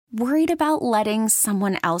Worried about letting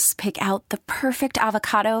someone else pick out the perfect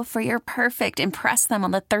avocado for your perfect impress them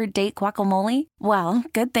on the third date guacamole? Well,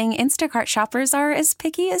 good thing Instacart shoppers are as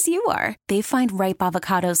picky as you are. They find ripe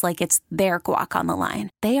avocados like it's their guac on the line.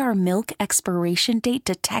 They are milk expiration date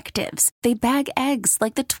detectives. They bag eggs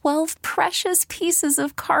like the 12 precious pieces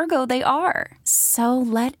of cargo they are. So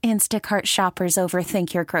let Instacart shoppers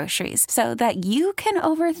overthink your groceries so that you can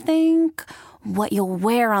overthink what you'll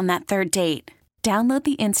wear on that third date. Download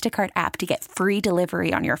the Instacart app to get free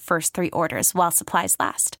delivery on your first 3 orders while supplies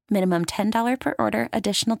last. Minimum $10 per order.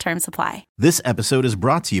 Additional terms apply. This episode is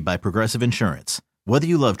brought to you by Progressive Insurance. Whether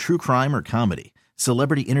you love true crime or comedy,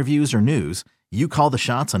 celebrity interviews or news, you call the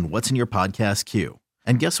shots on what's in your podcast queue.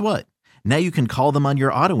 And guess what? Now you can call them on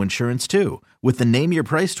your auto insurance too with the Name Your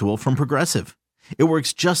Price tool from Progressive. It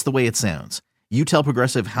works just the way it sounds. You tell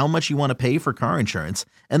Progressive how much you want to pay for car insurance,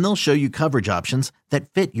 and they'll show you coverage options that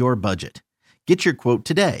fit your budget. Get your quote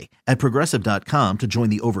today at Progressive.com to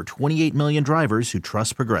join the over 28 million drivers who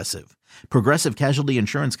trust Progressive. Progressive Casualty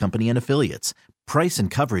Insurance Company and Affiliates. Price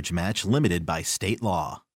and coverage match limited by state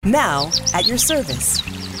law. Now, at your service.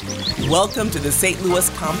 Welcome to the St.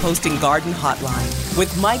 Louis Composting Garden Hotline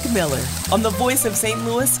with Mike Miller on the voice of St.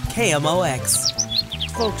 Louis, KMOX.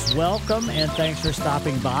 Folks, welcome and thanks for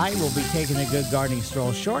stopping by. We'll be taking a good gardening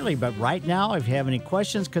stroll shortly, but right now, if you have any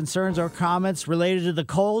questions, concerns, or comments related to the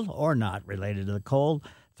cold or not related to the cold,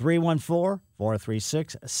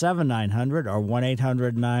 314-436-7900 or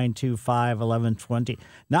 1-800-925-1120.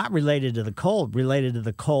 Not related to the cold, related to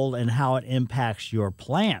the cold and how it impacts your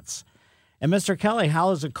plants. And Mr. Kelly, how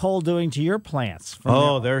is the cold doing to your plants?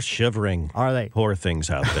 They're shivering. Are they? Poor things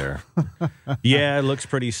out there. Yeah, it looks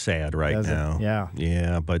pretty sad right now. Yeah.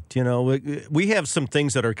 Yeah, but, you know, we have some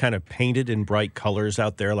things that are kind of painted in bright colors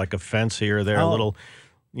out there, like a fence here or there, a little,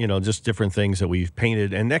 you know, just different things that we've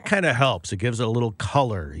painted. And that kind of helps. It gives it a little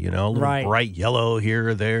color, you know, a little bright yellow here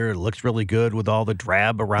or there. It looks really good with all the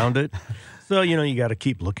drab around it. So, you know, you got to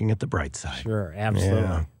keep looking at the bright side. Sure, absolutely.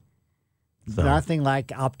 Yeah. So, nothing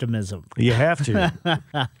like optimism. You have to,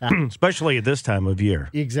 especially at this time of year.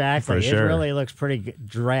 Exactly. For sure. It really looks pretty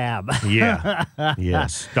drab. Yeah.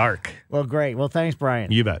 Yes. Dark. Well, great. Well, thanks,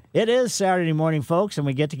 Brian. You bet. It is Saturday morning, folks, and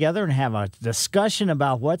we get together and have a discussion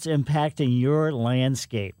about what's impacting your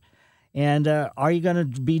landscape. And are you going to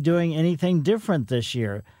be doing anything different this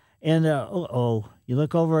year? And, you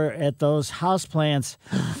look over at those houseplants.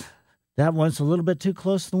 That one's a little bit too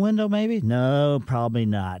close to the window, maybe? No, probably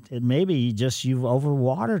not. It maybe just you've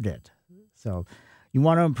overwatered it. So you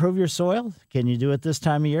want to improve your soil? Can you do it this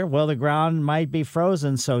time of year? Well, the ground might be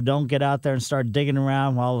frozen, so don't get out there and start digging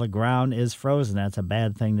around while the ground is frozen. That's a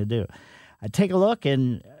bad thing to do. Take a look,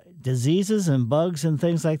 and diseases and bugs and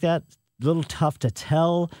things like that, a little tough to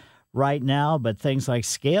tell right now, but things like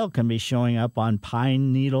scale can be showing up on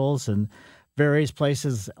pine needles and various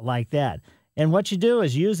places like that. And what you do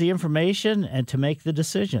is use the information and to make the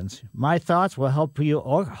decisions. My thoughts will help you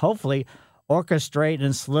hopefully orchestrate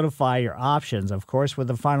and solidify your options. Of course, with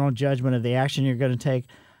the final judgment of the action you're going to take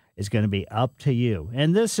is going to be up to you.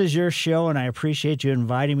 And this is your show, and I appreciate you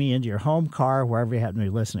inviting me into your home, car, wherever you happen to be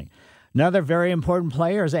listening. Another very important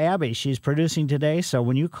player is Abby. She's producing today, so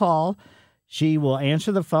when you call, she will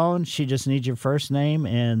answer the phone. She just needs your first name,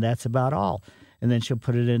 and that's about all. And then she'll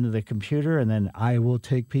put it into the computer, and then I will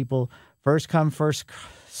take people first come, first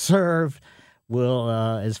served,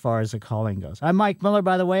 as far as the calling goes. I'm Mike Miller,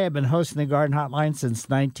 by the way. I've been hosting the Garden Hotline since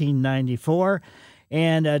 1994.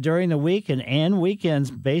 And during the week and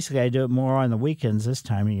weekends, basically I do it more on the weekends this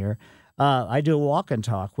time of year, I do a walk and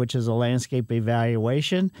talk, which is a landscape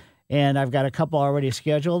evaluation. And I've got a couple already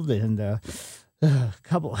scheduled. And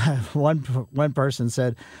one person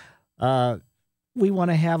said, we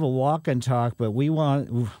want to have a walk and talk, but we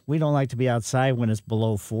don't like to be outside when it's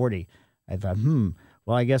below 40. I thought,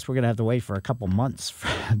 well, I guess we're going to have to wait for a couple months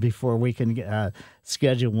before we can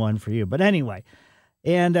schedule one for you. But anyway,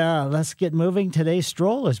 and let's get moving. Today's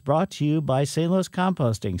stroll is brought to you by St. Louis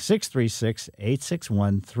Composting,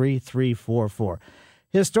 636-861-3344.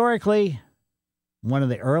 Historically, one of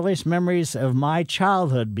the earliest memories of my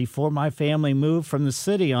childhood before my family moved from the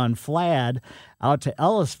city on Flad out to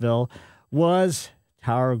Ellisville was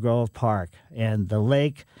Tower Grove Park and the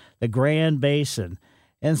lake, the Grand Basin.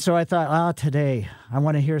 And so I thought, today I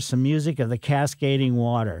want to hear some music of the cascading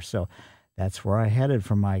water. So that's where I headed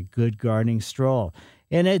for my good gardening stroll.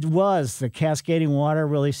 And it was, the cascading water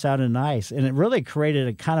really sounded nice. And it really created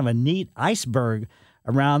a kind of a neat iceberg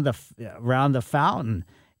around the fountain.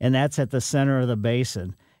 And that's at the center of the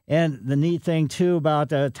basin. And the neat thing, too,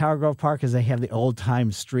 about Tower Grove Park is they have the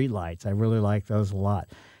old-time streetlights. I really like those a lot.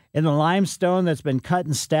 And the limestone that's been cut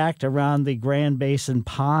and stacked around the Grand Basin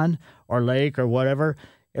pond or lake or whatever,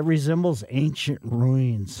 it resembles ancient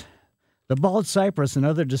ruins. The bald cypress and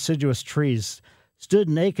other deciduous trees stood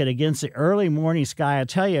naked against the early morning sky. I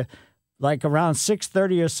tell you, like around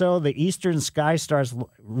 6:30 or so, the eastern sky starts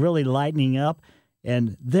really lightening up,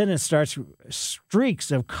 and then it starts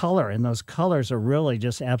streaks of color, and those colors are really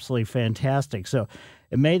just absolutely fantastic. So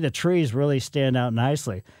it made the trees really stand out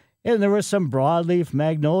nicely. And there were some broadleaf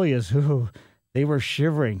magnolias who they were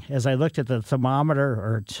shivering as I looked at the thermometer,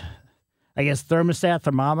 or I guess thermostat,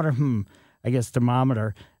 thermometer,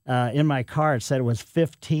 thermometer. In my car, it said it was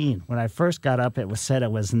 15. When I first got up, said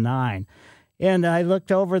it was 9. And I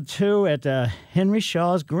looked over, too, at Henry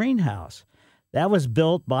Shaw's greenhouse. That was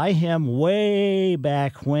built by him way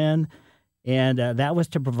back when, and that was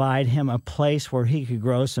to provide him a place where he could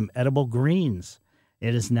grow some edible greens.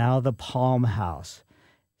 It is now the Palm House.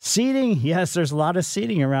 Seating, yes, there's a lot of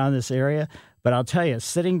seating around this area, but I'll tell you,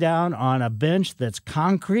 sitting down on a bench that's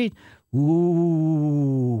concrete,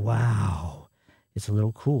 ooh, wow, it's a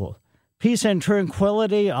little cool. Peace and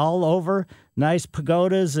tranquility all over, nice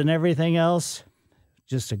pagodas and everything else.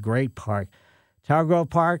 Just a great park. Tower Grove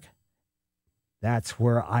Park, that's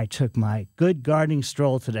where I took my good gardening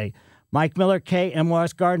stroll today. Mike Miller,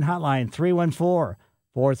 KMOX Garden Hotline,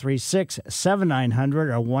 314-436-7900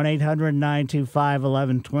 or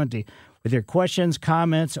 1-800-925-1120 with your questions,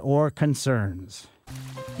 comments, or concerns.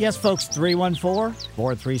 Yes, folks,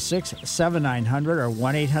 314-436-7900 or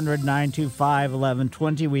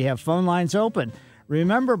 1-800-925-1120. We have phone lines open.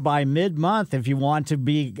 Remember, by mid-month, if you want to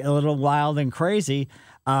be a little wild and crazy,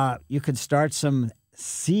 you could start some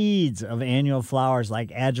seeds of annual flowers like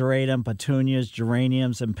ageratum, petunias,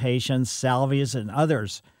 geraniums, impatiens, salvias, and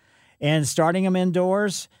others. And starting them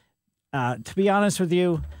indoors, to be honest with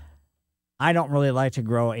you, I don't really like to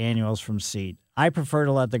grow annuals from seed. I prefer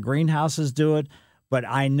to let the greenhouses do it. But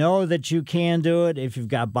I know that you can do it if you've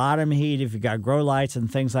got bottom heat, if you've got grow lights and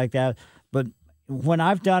things like that. But when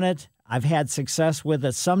I've done it, I've had success with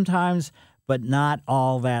it sometimes, but not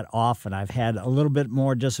all that often. I've had a little bit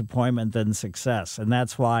more disappointment than success. And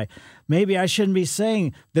that's why maybe I shouldn't be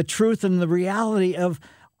saying the truth and the reality of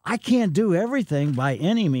I can't do everything by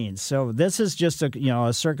any means. So this is just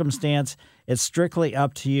a circumstance. It's strictly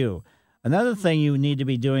up to you. Another thing you need to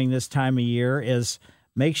be doing this time of year is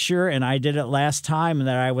make sure, and I did it last time,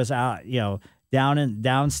 that I was out,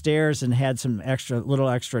 downstairs and had some little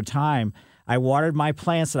extra time. I watered my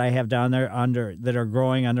plants that I have down there that are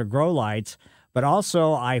growing under grow lights, but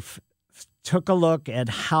also I took a look at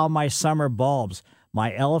how my summer bulbs,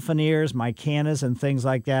 my elephant ears, my cannas, and things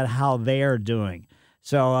like that, how they are doing.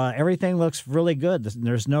 So everything looks really good.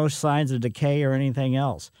 There's no signs of decay or anything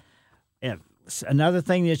else. And another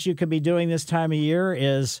thing that you could be doing this time of year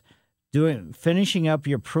is finishing up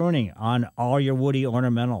your pruning on all your woody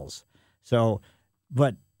ornamentals. So,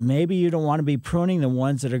 but maybe you don't want to be pruning the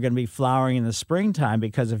ones that are going to be flowering in the springtime,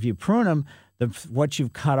 because if you prune them, what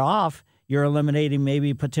you've cut off, you're eliminating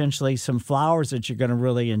maybe potentially some flowers that you're going to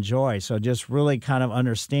really enjoy. So just really kind of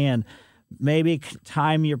understand, maybe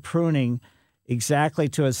time your pruning exactly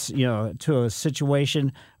to a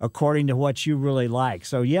situation according to what you really like.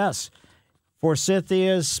 So yes,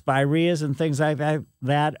 forsythias, spireas, and things like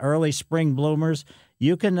that early spring bloomers,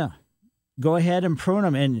 you can go ahead and prune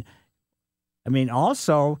them. And I mean,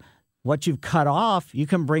 also, what you've cut off, you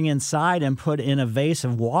can bring inside and put in a vase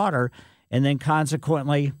of water, and then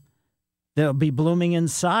consequently, they'll be blooming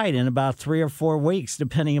inside in about 3 or 4 weeks,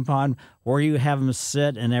 depending upon where you have them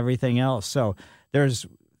sit and everything else. So there's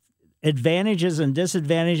advantages and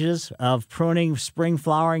disadvantages of pruning spring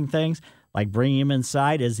flowering things. Like bringing them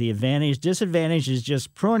inside is the advantage. Disadvantage is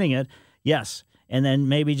just pruning it, yes, and then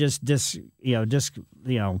maybe just kind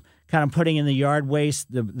of putting in the yard waste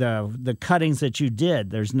the cuttings that you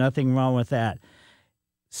did. There's nothing wrong with that.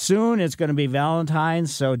 Soon it's going to be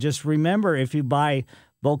Valentine's, so just remember, if you buy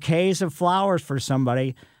bouquets of flowers for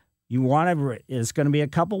somebody, it's going to be a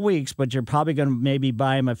couple weeks, but you're probably going to maybe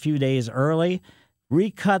buy them a few days early.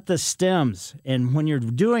 Recut the stems, and when you're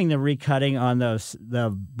doing the recutting on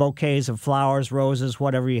the bouquets of flowers, roses,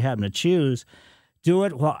 whatever you happen to choose, do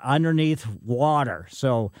it underneath water.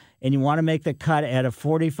 So, and you want to make the cut at a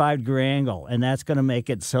 45-degree angle, and that's going to make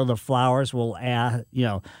it so the flowers will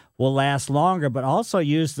last longer. But also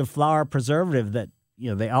use the flower preservative that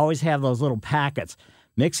they always have those little packets.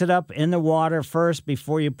 Mix it up in the water first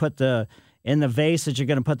before you put in the vase that you're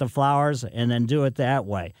going to put the flowers, and then do it that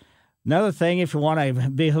way. Another thing, if you want to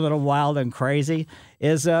be a little wild and crazy,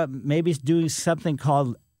 is maybe doing something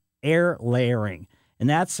called air layering. And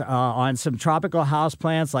that's on some tropical house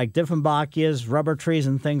plants like Dieffenbachias, rubber trees,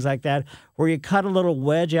 and things like that, where you cut a little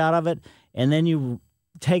wedge out of it, and then you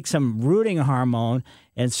take some rooting hormone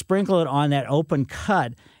and sprinkle it on that open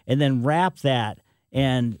cut, and then wrap that.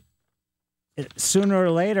 And sooner or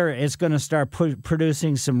later, it's going to start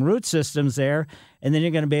producing some root systems there, and then you're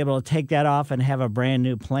going to be able to take that off and have a brand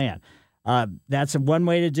new plant. That's one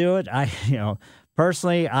way to do it.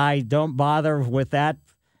 Personally, I don't bother with that.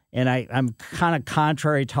 And I'm kind of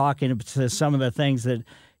contrary talking to some of the things that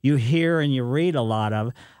you hear and you read a lot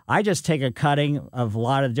of. I just take a cutting of a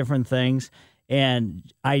lot of different things, and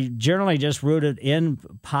I generally just root it in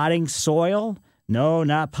potting soil. No,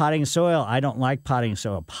 not potting soil. I don't like potting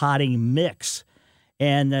soil. Potting mix.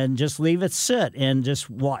 And then just leave it sit, and just,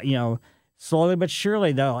 slowly but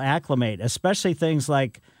surely they'll acclimate, especially things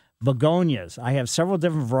like begonias. I have several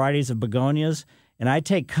different varieties of begonias, and I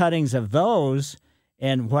take cuttings of those.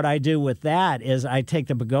 And what I do with that is I take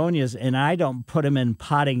the begonias and I don't put them in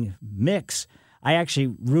potting mix. I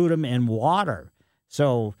actually root them in water.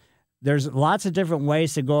 So there's lots of different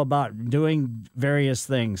ways to go about doing various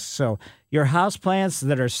things. So your houseplants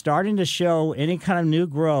that are starting to show any kind of new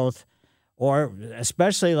growth, or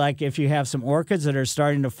especially like if you have some orchids that are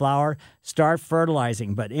starting to flower, start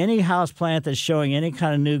fertilizing. But any houseplant that's showing any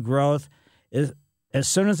kind of new growth, as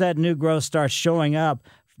soon as that new growth starts showing up,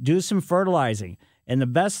 do some fertilizing. And the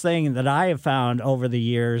best thing that I have found over the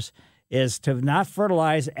years is to not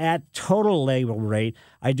fertilize at total label rate.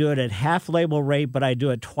 I do it at half label rate, but I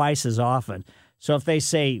do it twice as often. So if they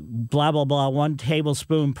say blah, blah, blah, 1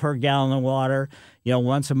 tablespoon per gallon of water,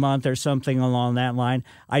 once a month or something along that line,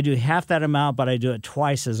 I do half that amount, but I do it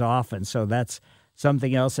twice as often. So that's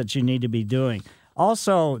something else that you need to be doing.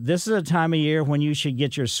 Also, this is a time of year when you should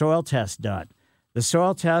get your soil test done. The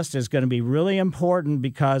soil test is going to be really important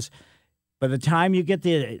because by the time you get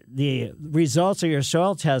the results of your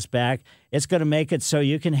soil test back, it's going to make it so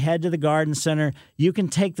you can head to the garden center. You can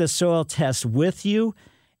take the soil test with you,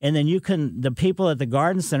 and then the people at the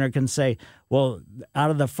garden center can say, well, out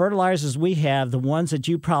of the fertilizers we have, the ones that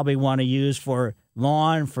you probably want to use for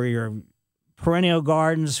lawn, for your perennial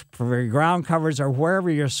gardens, for your ground covers, or wherever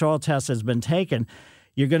your soil test has been taken,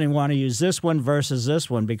 you're going to want to use this one versus this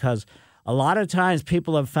one, because a lot of times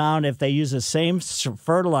people have found if they use the same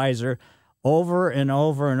fertilizer over and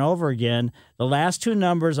over and over again, the last 2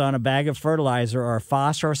 numbers on a bag of fertilizer are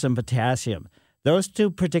phosphorus and potassium. Those 2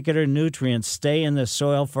 particular nutrients stay in the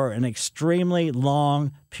soil for an extremely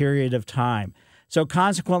long period of time. So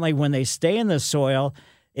consequently, when they stay in the soil,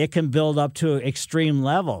 it can build up to extreme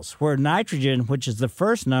levels, where nitrogen, which is the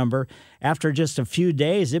first number, after just a few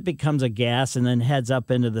days, it becomes a gas and then heads up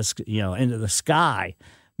into the sky,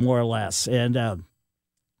 more or less. And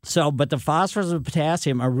but the phosphorus and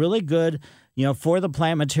potassium are really good, for the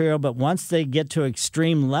plant material. But once they get to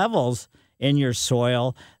extreme levels in your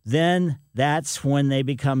soil, then that's when they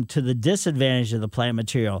become to the disadvantage of the plant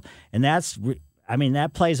material. And that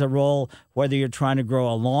plays a role whether you're trying to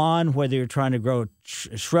grow a lawn, whether you're trying to grow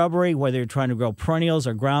shrubbery, whether you're trying to grow perennials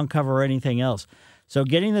or ground cover or anything else. So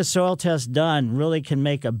getting the soil test done really can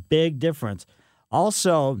make a big difference.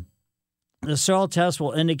 Also, the soil test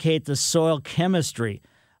will indicate the soil chemistry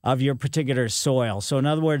of your particular soil. So in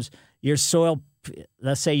other words, your soil,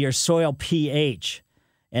 let's say your soil pH,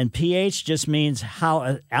 and pH just means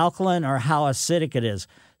how alkaline or how acidic it is.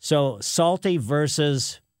 So salty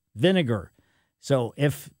versus vinegar. So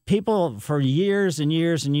if people for years and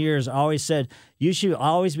years and years always said you should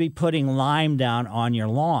always be putting lime down on your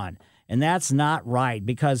lawn, and that's not right,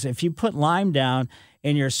 because if you put lime down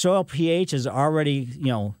and your soil pH is already,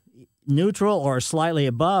 neutral or slightly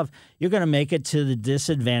above, you're going to make it to the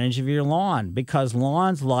disadvantage of your lawn, because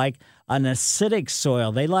lawns like an acidic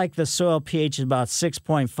soil. They like the soil pH is about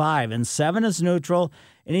 6.5, and 7 is neutral.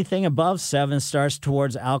 Anything above 7 starts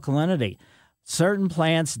towards alkalinity. Certain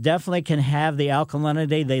plants definitely can have the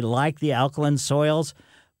alkalinity. They like the alkaline soils,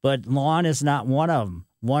 but lawn is not one of them.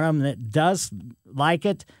 One of them that does like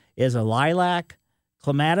it is a lilac.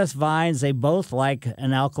 Clematis vines, they both like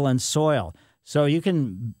an alkaline soil. So you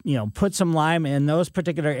can, put some lime in those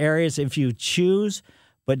particular areas if you choose,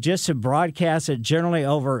 but just to broadcast it generally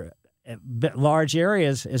over large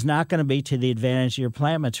areas is not going to be to the advantage of your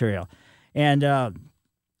plant material. And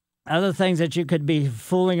other things that you could be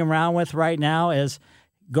fooling around with right now is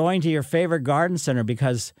going to your favorite garden center,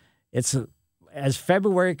 because it's as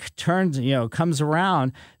February comes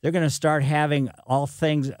around, they're going to start having all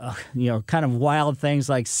things, kind of wild things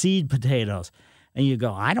like seed potatoes. And you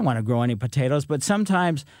go, I don't want to grow any potatoes. But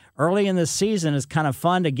sometimes early in the season, it's kind of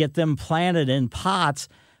fun to get them planted in pots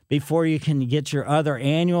before you can get your other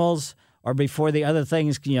annuals or before the other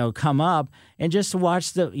things, come up, and just to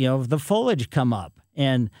watch the foliage come up.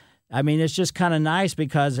 And I mean, it's just kind of nice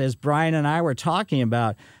because as Brian and I were talking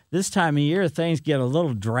about, this time of year, things get a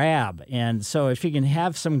little drab. And so if you can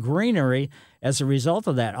have some greenery as a result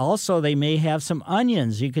of that. Also, they may have some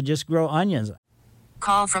onions. You could just grow onions.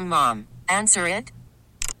 Call from mom. Answer it.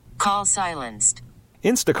 Call silenced.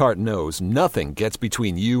 Instacart knows nothing gets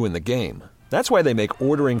between you and the game. That's why they make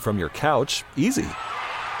ordering from your couch easy.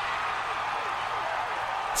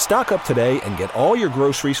 Stock up today and get all your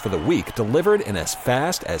groceries for the week delivered in as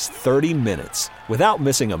fast as 30 minutes without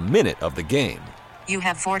missing a minute of the game. You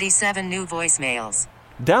have 47 new voicemails.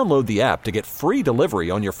 Download the app to get free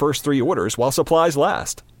delivery on your first 3 orders while supplies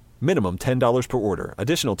last. Minimum $10 per order.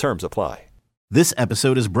 Additional terms apply. This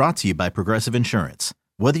episode is brought to you by Progressive Insurance.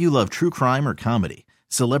 Whether you love true crime or comedy,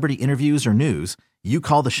 celebrity interviews or news, you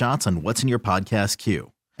call the shots on what's in your podcast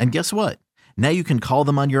queue. And guess what? Now you can call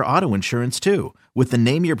them on your auto insurance too with the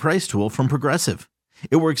Name Your Price tool from Progressive.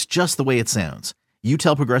 It works just the way it sounds. You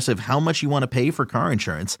tell Progressive how much you want to pay for car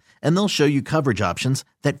insurance, and they'll show you coverage options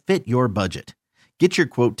that fit your budget. Get your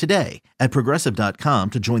quote today at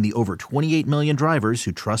Progressive.com to join the over 28 million drivers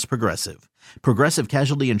who trust Progressive. Progressive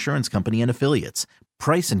Casualty Insurance Company and Affiliates.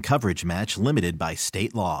 Price and coverage match limited by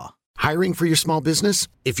state law. Hiring for your small business?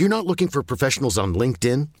 If you're not looking for professionals on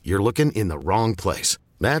LinkedIn, you're looking in the wrong place.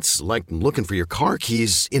 That's like looking for your car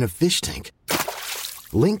keys in a fish tank.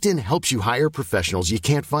 LinkedIn helps you hire professionals you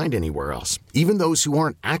can't find anywhere else, even those who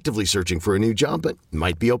aren't actively searching for a new job but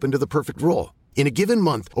might be open to the perfect role. In a given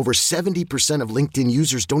month, over 70% of LinkedIn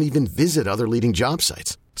users don't even visit other leading job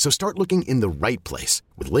sites. So start looking in the right place.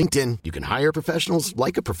 With LinkedIn, you can hire professionals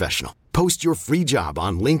like a professional. Post your free job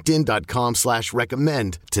on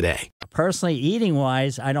linkedin.com/recommend today. Personally,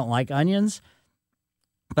 eating-wise, I don't like onions,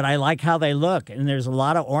 but I like how they look. And there's a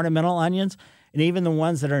lot of ornamental onions, and even the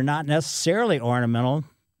ones that are not necessarily ornamental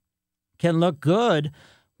can look good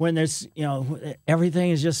when there's,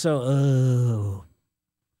 everything is just so,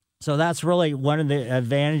 So that's really one of the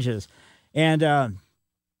advantages. And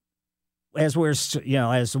as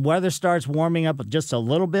the weather starts warming up just a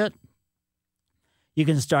little bit, you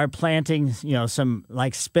can start planting, some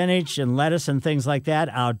like spinach and lettuce and things like that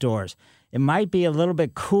outdoors. It might be a little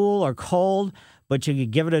bit cool or cold, but you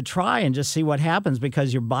could give it a try and just see what happens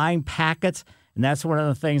because you're buying packets. And that's one of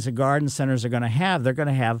the things the garden centers are going to have. They're going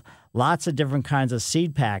to have lots of different kinds of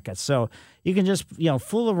seed packets. So you can just,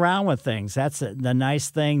 fool around with things. That's the nice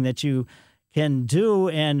thing that you can do.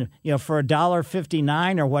 And, for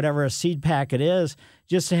 $1.59 or whatever a seed packet is,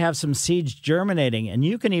 just to have some seeds germinating. And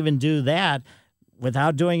you can even do that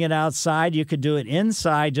without doing it outside. You could do it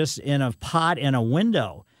inside, just in a pot in a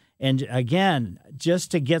window. And again,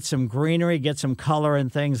 just to get some greenery, get some color and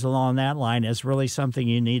things along that line is really something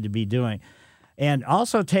you need to be doing. And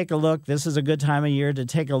also take a look, this is a good time of year to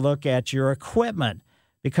take a look at your equipment,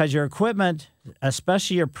 because your equipment,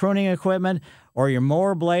 especially your pruning equipment or your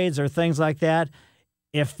mower blades or things like that,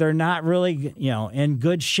 if they're not really, in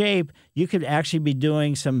good shape, you could actually be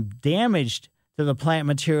doing some damage to the plant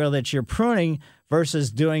material that you're pruning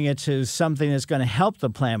versus doing it to something that's going to help the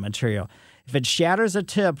plant material. If it shatters a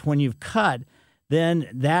tip when you've cut, then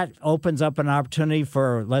that opens up an opportunity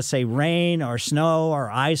for, let's say, rain or snow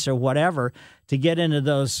or ice or whatever to get into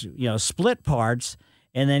those, split parts.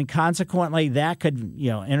 And then consequently, that could,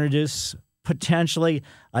 introduce potentially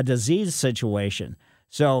a disease situation.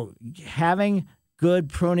 So having good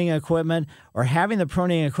pruning equipment or having the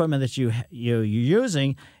pruning equipment that you're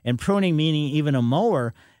using, and pruning meaning even a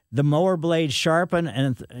mower, the mower blade sharpen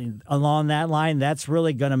and along that line, that's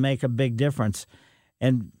really going to make a big difference.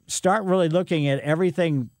 And start really looking at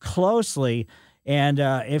everything closely. And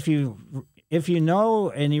if you know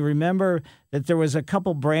and you remember that there was a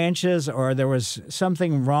couple branches or there was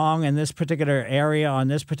something wrong in this particular area on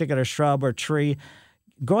this particular shrub or tree,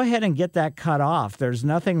 go ahead and get that cut off. There's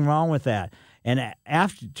nothing wrong with that. And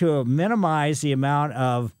to minimize the amount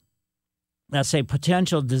of, let's say,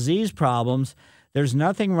 potential disease problems, there's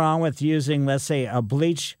nothing wrong with using, let's say, a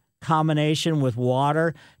bleach combination with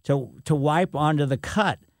water to wipe onto the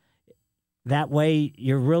cut. That way,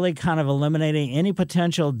 you're really kind of eliminating any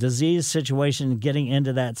potential disease situation getting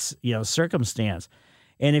into that, circumstance.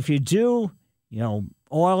 And if you do,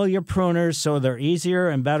 oil your pruners so they're easier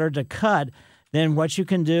and better to cut, then what you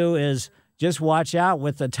can do is just watch out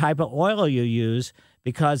with the type of oil you use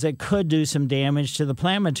because it could do some damage to the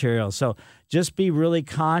plant material. So just be really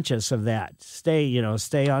conscious of that. Stay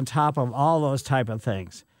on top of all those type of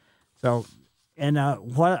things. So, and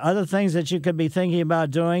what other things that you could be thinking about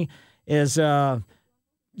doing is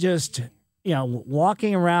just,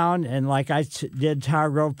 walking around, and like I did Tower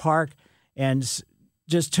Grove Park, and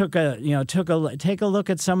just take a look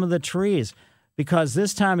at some of the trees, because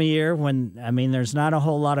this time of year, when there's not a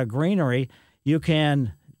whole lot of greenery, you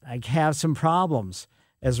can have some problems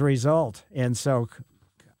as a result. And so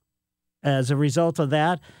as a result of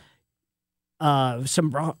that,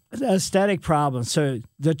 some aesthetic problems. So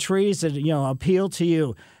the trees that, appeal to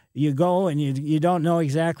you, you go and you don't know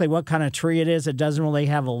exactly what kind of tree it is. It doesn't really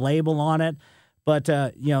have a label on it. But,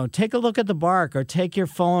 take a look at the bark, or take your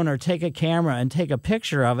phone or take a camera and take a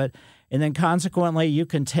picture of it. And then consequently, you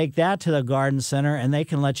can take that to the garden center and they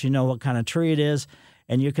can let you know what kind of tree it is,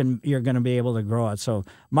 and you're going to be able to grow it. So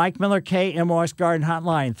Mike Miller, KMOX Garden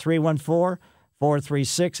Hotline,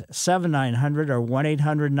 314-436-7900 or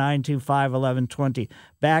 1-800-925-1120.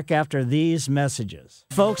 Back after these messages.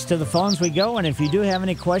 Folks, to the phones we go, and if you do have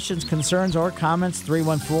any questions, concerns, or comments,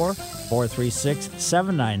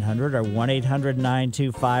 314-436-7900 or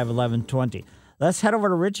 1-800-925-1120. Let's head over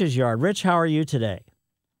to Rich's yard. Rich, how are you today?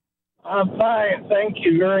 I'm fine, thank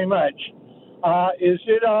you very much. Is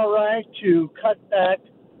it all right to cut back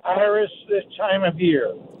iris this time of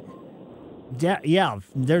year? Yeah,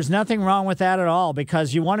 there's nothing wrong with that at all,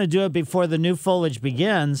 because you want to do it before the new foliage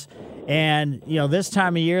begins. And, this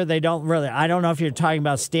time of year, they don't really, I don't know if you're talking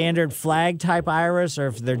about standard flag type iris, or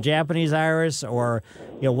if they're Japanese iris, or,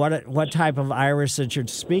 what type of iris that you're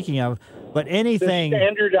speaking of. But anything. The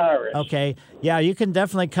standard iris. Okay. Yeah, you can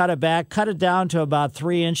definitely cut it back. Cut it down to about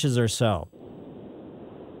 3 inches or so.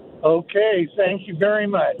 Okay. Thank you very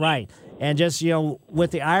much. Right. And just,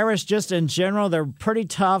 with the iris, just in general, they're pretty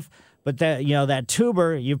tough. But that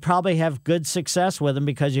tuber, you probably have good success with them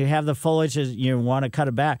because you have the foliage as you want to cut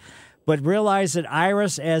it back. But realize that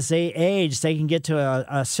iris, as they age, they can get to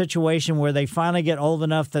a situation where they finally get old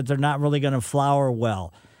enough that they're not really going to flower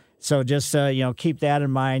well. So just, keep that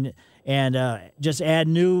in mind. And just add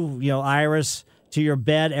new, iris to your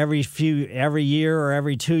bed every year or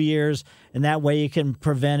every 2 years, and that way you can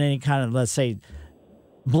prevent any kind of, let's say,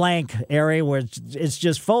 blank area where it's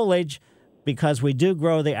just foliage, because we do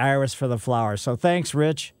grow the iris for the flowers. So thanks,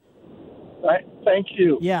 Rich. Right. Thank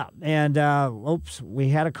you. Yeah, and we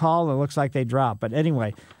had a call. It looks like they dropped. But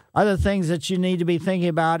anyway, other things that you need to be thinking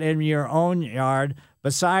about in your own yard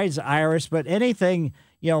besides iris, but anything.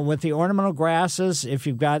 With the ornamental grasses, if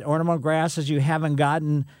you've got ornamental grasses you haven't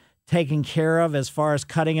gotten taken care of as far as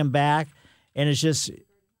cutting them back, and it's just,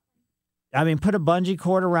 put a bungee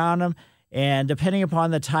cord around them, and depending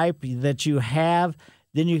upon the type that you have,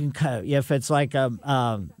 then you can cut. If it's like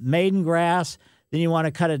a maiden grass, then you want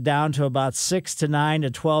to cut it down to about 6 to 9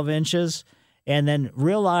 to 12 inches, and then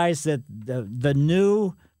realize that the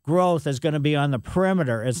new growth is going to be on the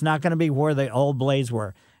perimeter. It's not going to be where the old blades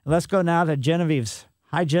were. Let's go now to Genevieve's.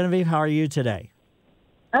 Hi, Genevieve. How are you today?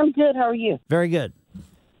 I'm good. How are you? Very good.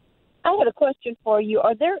 I had a question for you.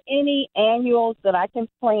 Are there any annuals that I can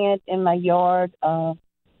plant in my yard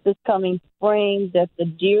this coming spring that the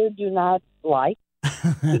deer do not like?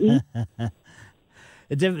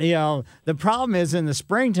 The problem is in the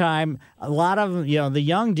springtime, a lot of them, the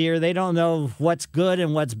young deer, they don't know what's good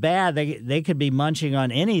and what's bad. They could be munching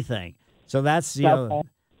on anything. So that's,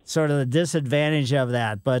 sort of the disadvantage of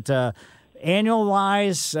that. But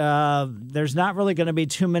annual-wise, there's not really going to be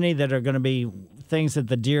too many that are going to be things that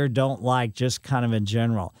the deer don't like, just kind of in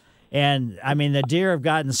general. And, the deer have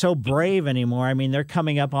gotten so brave anymore. They're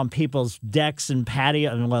coming up on people's decks and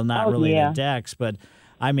patios. Well, not really the decks, but,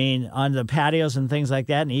 on the patios and things like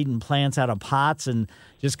that, and eating plants out of pots and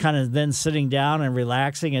just kind of then sitting down and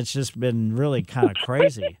relaxing. It's just been really kind of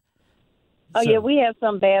crazy. Yeah, we have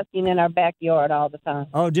some basking in our backyard all the time.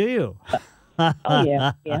 Oh, do you? Oh,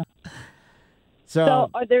 yeah. So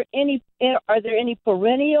are there any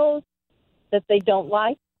perennials that they don't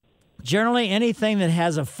like? Generally, anything that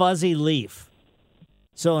has a fuzzy leaf.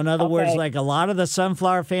 So, in other words, like a lot of the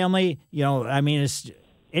sunflower family, it's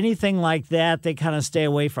anything like that, they kind of stay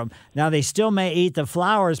away from. Now, they still may eat the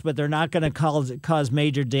flowers, but they're not going to cause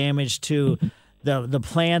major damage to the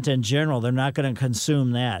plant in general. They're not going to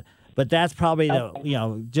consume that. But that's probably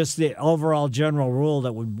just the overall general rule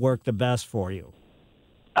that would work the best for you.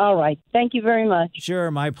 All right. Thank you very much. Sure,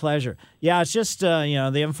 my pleasure. Yeah, it's just,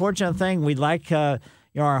 the unfortunate thing, we'd like,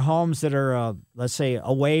 our homes that are, let's say,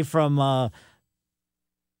 away from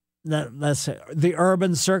the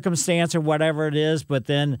urban circumstance or whatever it is, but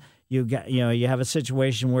then you have a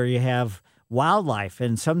situation where you have wildlife.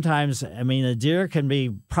 And sometimes, the deer can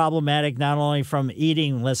be problematic not only from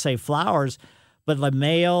eating, let's say, flowers, but the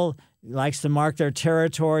male likes to mark their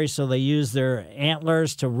territory, so they use their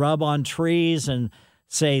antlers to rub on trees and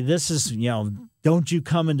say, this is, don't you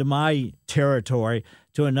come into my territory,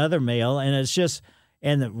 to another male. And it's just,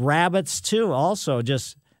 and the rabbits too, also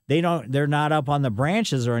just, they're not up on the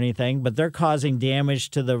branches or anything, but they're causing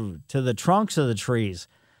damage to the trunks of the trees.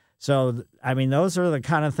 So, I mean, those are the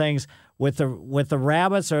kind of things with the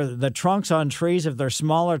rabbits or the trunks on trees. If they're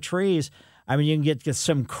smaller trees, I mean, you can get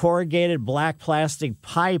some corrugated black plastic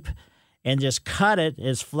pipe and just cut it.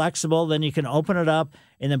 It's flexible. Then you can open it up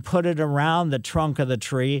and then put it around the trunk of the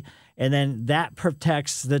tree. And then that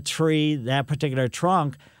protects the tree, that particular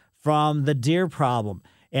trunk, from the deer problem.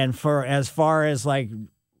 And for as far as like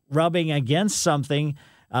rubbing against something,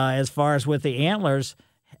 as far as with the antlers,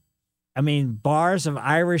 I mean, bars of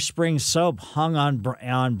Irish Spring soap hung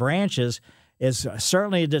on branches is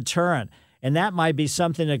certainly a deterrent. And that might be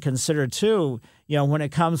something to consider, too, when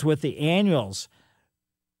it comes with the annuals.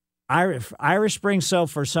 Irish Spring soap,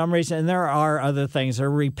 for some reason, and there are other things, there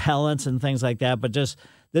are repellents and things like that, but this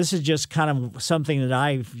is just kind of something that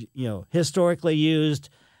I've, historically used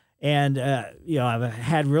and, I've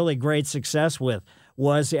had really great success with,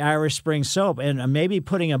 was the Irish Spring soap. And maybe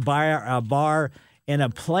putting a bar in a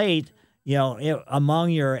plate,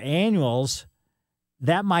 among your annuals,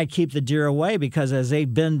 that might keep the deer away, because as they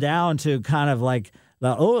bend down to kind of like,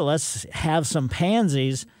 let's have some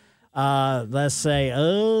pansies, let's say,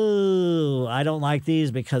 I don't like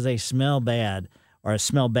these because they smell bad, or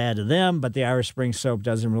smell bad to them, but the Irish Spring soap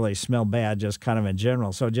doesn't really smell bad, just kind of in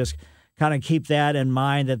general. So just kind of keep that in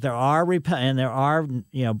mind, that there are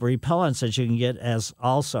repellents that you can get as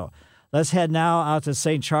also. Let's head now out to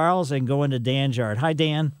St. Charles and go into Dan's yard. Hi,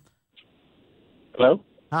 Dan. Hello?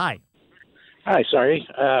 Hi. Hi, sorry.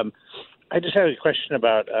 I just had a question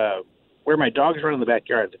about where my dogs run in the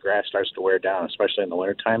backyard. The grass starts to wear down, especially in the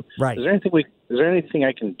wintertime. Right. Is there anything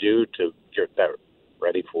I can do to get that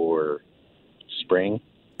ready for spring?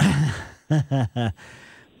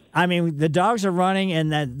 I mean, the dogs are running,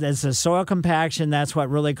 and that's the soil compaction. That's what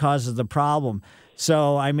really causes the problem.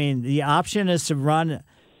 So, I mean, the option is to run,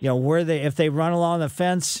 if they run along the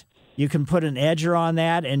fence, you can put an edger on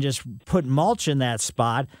that and just put mulch in that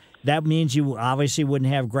spot. That means you obviously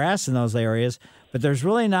wouldn't have grass in those areas, but there's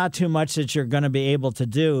really not too much that you're going to be able to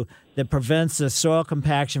do that prevents the soil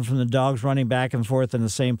compaction from the dogs running back and forth in the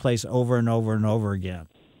same place over and over and over again.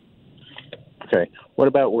 Okay. What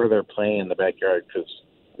about where they're playing in the backyard? Because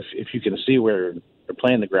if you can see where they're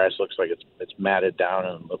playing, the grass looks like it's matted down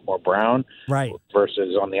and look more brown, right?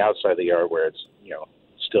 Versus on the outside of the yard where it's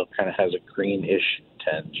still kind of has a greenish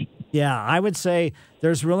tinge. Yeah, I would say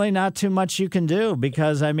there's really not too much you can do,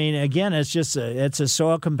 because, I mean, again, it's just it's a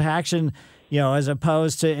soil compaction, as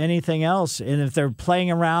opposed to anything else. And if they're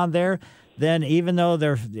playing around there, then even though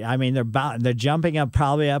they're jumping up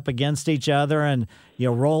probably up against each other and,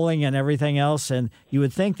 rolling and everything else, and you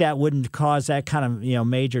would think that wouldn't cause that kind of,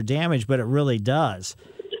 major damage, but it really does.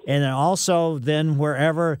 And then also then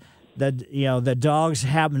wherever the dogs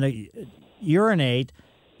happen to urinate,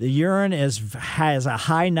 the urine has a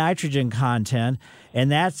high nitrogen content, and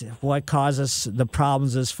that's what causes the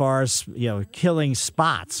problems as far as killing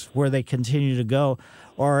spots where they continue to go.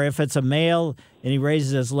 Or if it's a male and he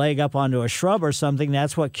raises his leg up onto a shrub or something,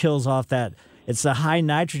 that's what kills off that. It's the high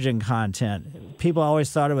nitrogen content. People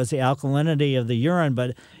always thought it was the alkalinity of the urine,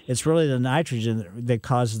 but it's really the nitrogen that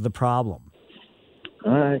causes the problem.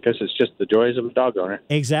 I guess it's just the joys of a dog owner.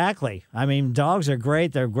 Exactly. I mean, dogs are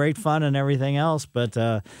great. They're great fun and everything else, but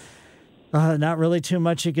not really too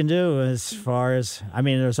much you can do as far as,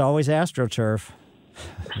 there's always AstroTurf.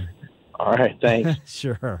 All right, thanks.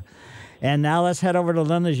 Sure. And now let's head over to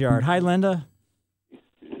Linda's yard. Hi, Linda.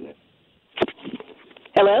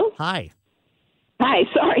 Hello? Hi. Hi,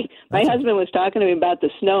 sorry. My husband was talking to me about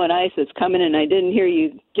the snow and ice that's coming, and I didn't hear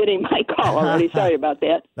you getting my call already. Sorry about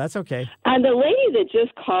that. That's okay. And the lady that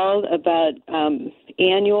just called about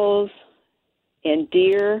annuals and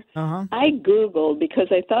deer, I Googled because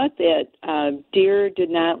I thought that deer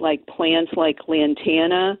did not like plants like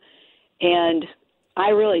lantana, and I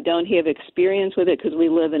really don't have experience with it because we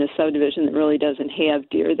live in a subdivision that really doesn't have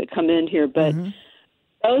deer that come in here. But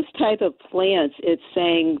those type of plants, it's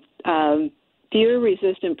saying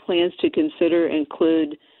deer-resistant plants to consider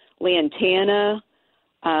include lantana,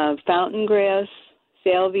 fountain grass,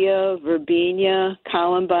 salvia, verbena,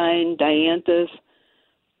 columbine, dianthus,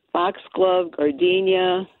 foxglove,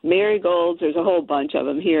 gardenia, marigolds. There's a whole bunch of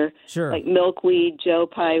them here. Sure. Like milkweed, joe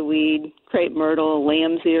pie weed, crepe myrtle,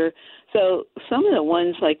 lamb's ear. So some of the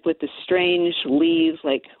ones like with the strange leaves,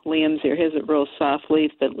 like lamb's ear has a real soft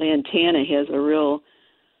leaf, but lantana has a real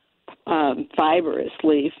fibrous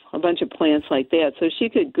leaf, a bunch of plants like that. So she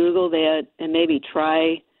could Google that and maybe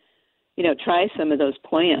try some of those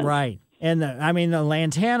plants. Right. And the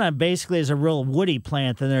lantana basically is a real woody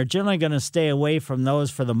plant, and they're generally going to stay away from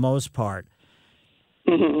those for the most part.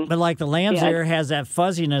 But like the lamb's Yeah. ear has that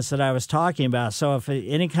fuzziness that I was talking about. So if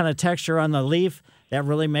any kind of texture on the leaf, that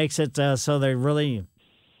really makes it so they're going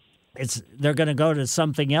to go to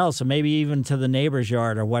something else, and maybe even to the neighbor's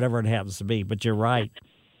yard or whatever it happens to be. But you're right.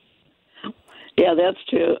 Yeah, that's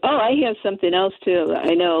true. Oh, I have something else, too.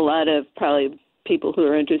 I know a lot of probably people who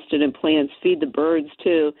are interested in plants feed the birds,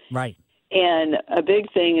 too. Right. And a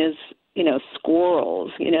big thing is,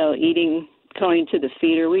 squirrels, going to the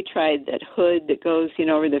feeder. We tried that hood that goes,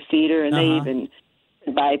 over the feeder, and they even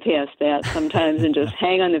bypass that sometimes and just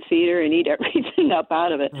hang on the feeder and eat everything up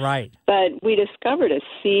out of it. Right. But we discovered a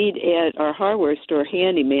seed at our hardware store,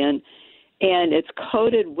 Handyman, and it's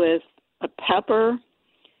coated with a pepper,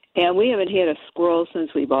 and we haven't had a squirrel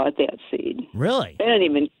since we bought that seed. Really? They don't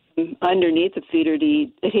even underneath the feeder to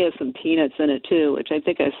eat. It has some peanuts in it, too, which I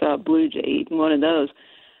think I saw a blue jay eating one of those.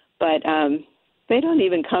 But they don't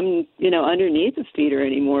even come, underneath the feeder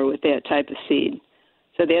anymore with that type of seed.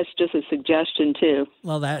 So that's just a suggestion, too.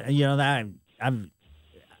 Well,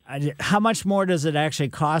 how much more does it actually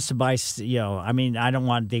cost to buy, I mean, I don't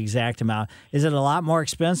want the exact amount. Is it a lot more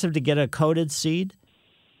expensive to get a coated seed?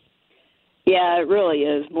 Yeah, it really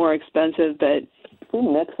is more expensive, but you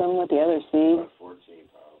mix them with the other seed.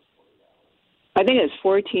 I think it's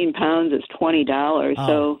 14 pounds is $20.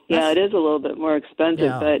 So, yeah, it is a little bit more expensive.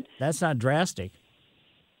 Yeah, but that's not drastic.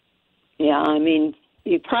 Yeah, I mean,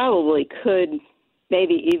 you probably could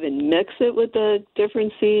maybe even mix it with a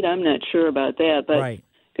different seed. I'm not sure about that. But, right.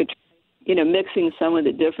 mixing some with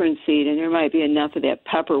a different seed, and there might be enough of that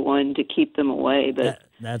pepper one to keep them away. But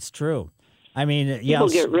that's true. I mean, people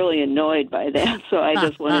get really annoyed by that, so I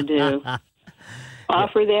just wanted to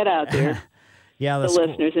offer that out there to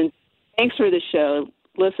listeners. And thanks for the show.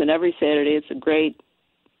 Listen, every Saturday, it's great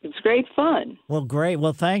fun. Well, great.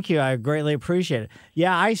 Well, thank you. I greatly appreciate it.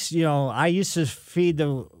 Yeah, I used to feed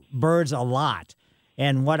the birds a lot.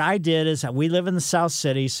 And what I did is we live in the South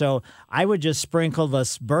City, so I would just sprinkle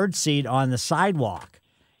this bird seed on the sidewalk.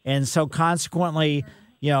 And so consequently,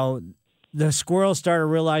 the squirrels started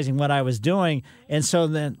realizing what I was doing. And so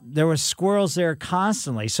then there were squirrels there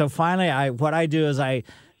constantly. So finally, what I do is I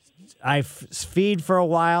feed for a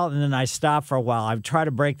while, and then I stop for a while. I try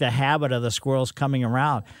to break the habit of the squirrels coming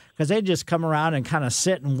around, because they just come around and kind of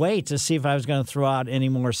sit and wait to see if I was going to throw out any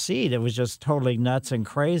more seed. It was just totally nuts and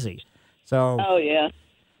crazy. So, oh, yeah.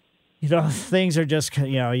 Things are just,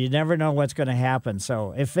 you never know what's going to happen.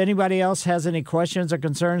 So if anybody else has any questions or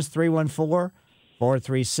concerns,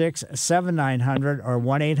 314-436-7900 or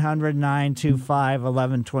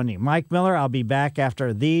 1-800-925-1120. Mike Miller, I'll be back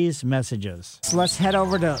after these messages. So let's head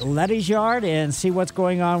over to Letty's yard and see what's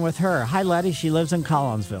going on with her. Hi, Letty. She lives in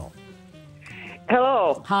Collinsville.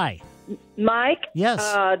 Hello. Hi. Mike? Yes.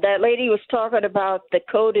 That lady was talking about the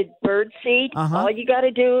coated bird seed. All you got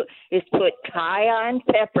to do is put cayenne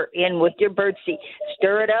pepper in with your bird seed.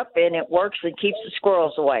 Stir it up, and it works and keeps the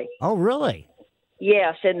squirrels away. Oh, really?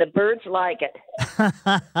 Yes, and the birds like it.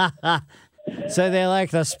 So they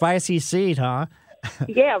like the spicy seed, huh?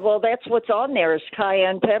 Yeah, well, that's what's on there is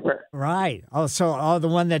cayenne pepper. Right. Oh, so the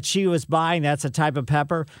one that she was buying, that's a type of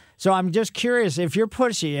pepper. So I'm just curious, if you're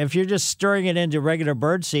just stirring it into regular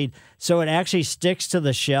bird seed, so it actually sticks to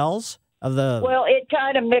the shells of the... Well, it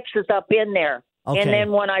kind of mixes up in there. Okay. And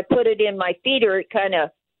then when I put it in my feeder, it kind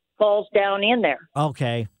of falls down in there.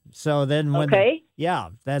 Okay. So then when... Okay. Yeah,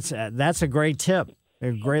 that's a great tip.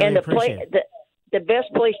 I greatly appreciate it. The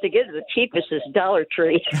best place to get it, the cheapest, is Dollar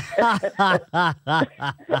Tree.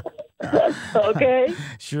 Okay?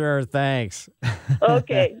 Sure, thanks.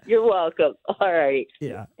 Okay, you're welcome. All right.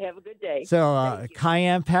 Yeah. Have a good day. So,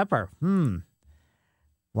 cayenne pepper.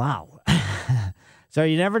 Wow. So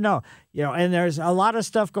you never know. And there's a lot of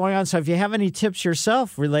stuff going on. So if you have any tips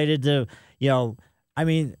yourself related to, I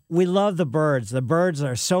mean, we love the birds. The birds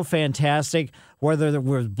are so fantastic, whether they're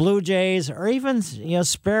with blue jays or even,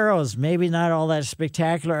 sparrows, maybe not all that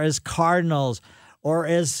spectacular as cardinals or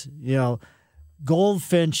as,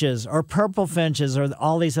 goldfinches or purple finches or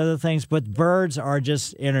all these other things. But birds are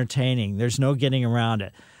just entertaining. There's no getting around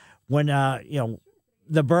it. When,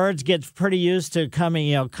 the birds get pretty used to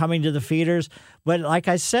coming to the feeders. But like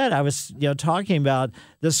I said, I was, talking about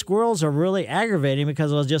the squirrels are really aggravating because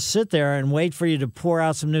they'll just sit there and wait for you to pour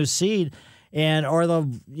out some new seed, or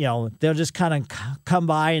they'll just kind of come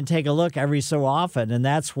by and take a look every so often. And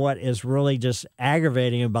that's what is really just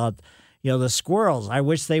aggravating about, the squirrels. I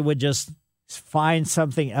wish they would just find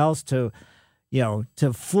something else to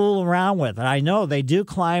fool around with. And I know they do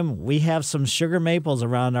climb. We have some sugar maples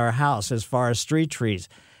around our house as far as street trees.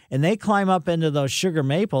 And they climb up into those sugar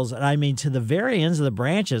maples, and I mean to the very ends of the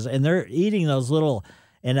branches, and they're eating those little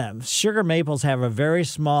And sugar maples have a very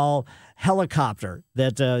small helicopter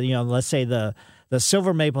that, let's say the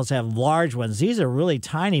silver maples have large ones. These are really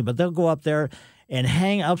tiny, but they'll go up there and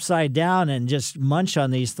hang upside down and just munch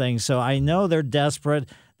on these things. So I know they're desperate.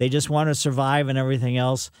 They just want to survive and everything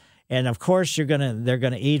else. And of course, they're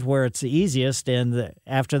gonna eat where it's the easiest. And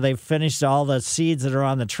after they've finished all the seeds that are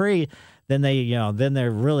on the tree, then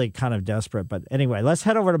they're really kind of desperate. But anyway, let's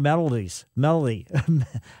head over to Melodies. Melodies.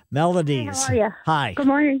 How are you? Hi. Good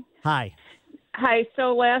morning. Hi. Hi.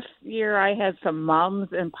 So last year I had some mums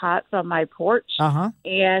and pots on my porch,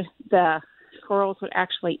 and the squirrels would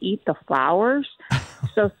actually eat the flowers.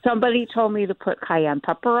 So somebody told me to put cayenne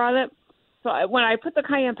pepper on it. So when I put the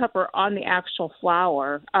cayenne pepper on the actual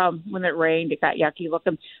flower, when it rained, it got yucky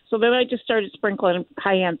looking. So then I just started sprinkling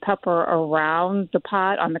cayenne pepper around the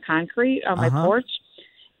pot on the concrete on my porch,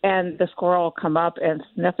 and the squirrel will come up and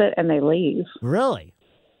sniff it, and they leave. Really?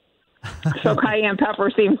 So cayenne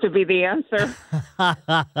pepper seems to be the answer.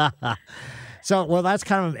 So, well, that's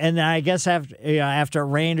kind of, and I guess after it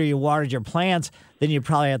rained or you watered your plants, then you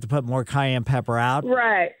probably have to put more cayenne pepper out.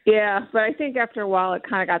 Right, yeah. But I think after a while it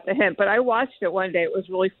kind of got the hint. But I watched it one day. It was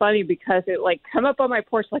really funny because it, come up on my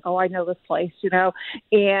porch like, oh, I know this place,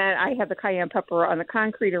 And I had the cayenne pepper on the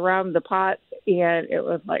concrete around the pot, and it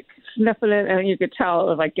was, sniffing it, and you could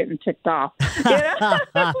tell it was, getting ticked off. It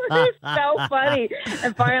was so funny.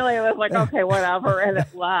 And finally it was like, okay, whatever, and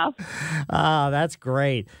it left. Oh, that's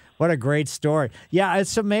great. What a great story. Yeah,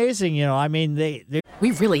 it's amazing.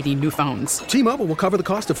 We really need new phones. T-Mobile will cover the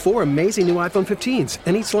cost of 4 amazing new iPhone 15s,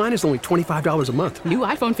 and each line is only $25 a month. New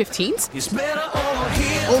iPhone 15s? It's better over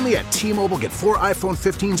here. Only at T-Mobile, get 4 iPhone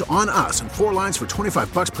 15s on us and 4 lines for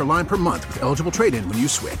 $25 per line per month with eligible trade-in when you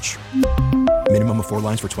switch. Minimum of 4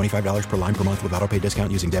 lines for $25 per line per month with autopay discount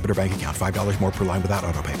using debit or bank account. $5 more per line without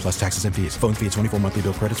autopay, plus taxes and fees. Phone fee at 24 monthly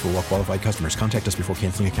bill credits for well-qualified customers. Contact us before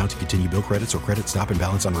canceling account to continue bill credits or credit stop and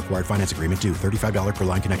balance on required finance agreement due. $35 per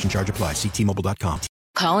line connection charge applies. See T-Mobile.com.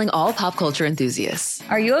 Calling all pop culture enthusiasts.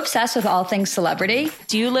 Are you obsessed with all things celebrity?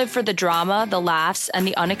 Do you live for the drama, the laughs, and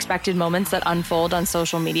the unexpected moments that unfold on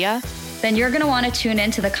social media? Then you're going to want to tune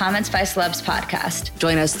in to the Comments by Celebs podcast.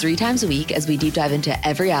 Join us 3 times a week as we deep dive into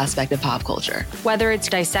every aspect of pop culture. Whether it's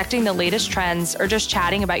dissecting the latest trends or just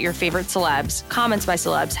chatting about your favorite celebs, Comments by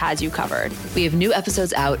Celebs has you covered. We have new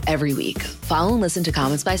episodes out every week. Follow and listen to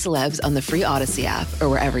Comments by Celebs on the free Odyssey app or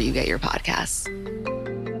wherever you get your podcasts.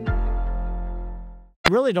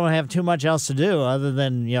 Really don't have too much else to do other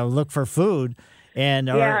than look for food and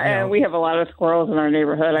we have a lot of squirrels in our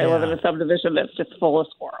neighborhood. I live in a subdivision that's just full of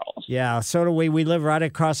squirrels. Yeah, so do we. We live right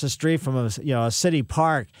across the street from a city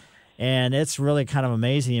park, and it's really kind of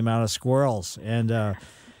amazing the amount of squirrels and they're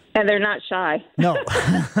not shy. No,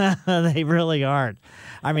 they really aren't.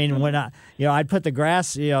 I mean, when I'd put the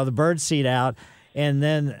grass, the bird seed out. And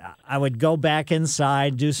then I would go back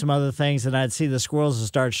inside, do some other things, and I'd see the squirrels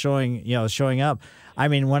start showing up. I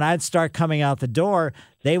mean, when I'd start coming out the door,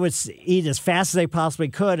 they would eat as fast as they possibly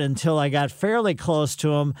could until I got fairly close to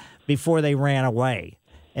them before they ran away.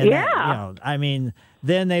 And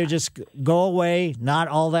then they would just go away, not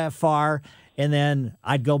all that far, and then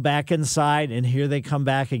I'd go back inside, and here they come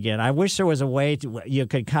back again. I wish there was a way you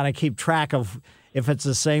could kind of keep track of if it's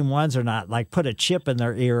the same ones or not, like put a chip in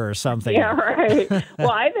their ear or something. Yeah, right.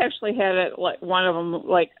 Well, I've actually had it, one of them,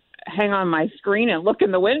 hang on my screen and look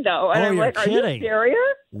in the window. And I'm you're kidding. Are you serious?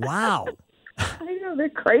 Wow. I know, they're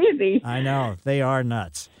crazy. I know, they are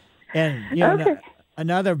nuts. And,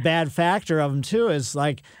 another bad factor of them, too, is,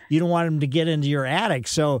 you don't want them to get into your attic.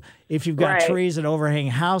 So if you've got trees that overhang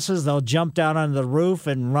houses, they'll jump down on the roof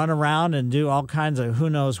and run around and do all kinds of who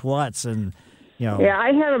knows whats. And yeah, I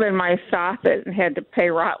had them in my soffit and had to pay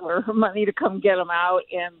Rottler money to come get them out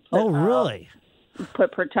and really?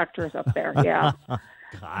 Put protectors up there. Yeah.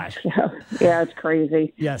 Gosh. Yeah, it's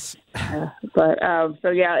crazy. Yes.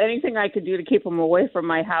 Anything I could do to keep them away from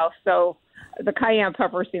my house. So the cayenne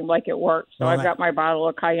pepper seemed like it worked. So I've got my bottle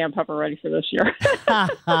of cayenne pepper ready for this year.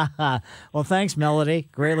 Well, thanks, Melody.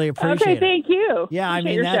 Greatly appreciate it. Okay, thank you. Yeah,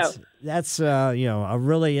 that's a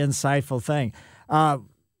really insightful thing.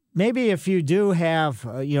 Maybe if you do have,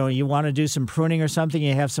 you want to do some pruning or something,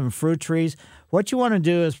 you have some fruit trees, what you want to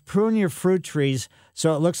do is prune your fruit trees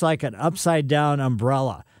so it looks like an upside-down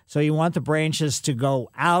umbrella. So you want the branches to go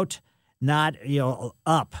out, not,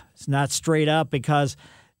 up. It's not straight up because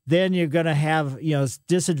then you're going to have,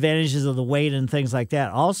 disadvantages of the weight and things like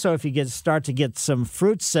that. Also, if you start to get some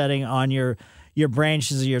fruit setting on your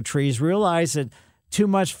branches of your trees, realize that too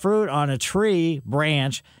much fruit on a tree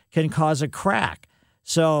branch can cause a crack.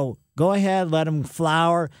 So go ahead, let them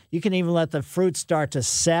flower. You can even let the fruit start to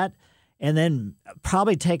set, and then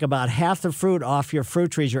probably take about half the fruit off your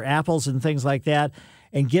fruit trees, your apples and things like that,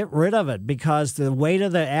 and get rid of it, because the weight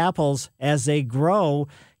of the apples as they grow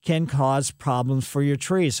can cause problems for your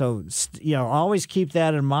tree. So, always keep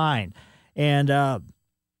that in mind. And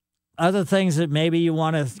other things that maybe you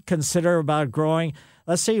want to consider about growing,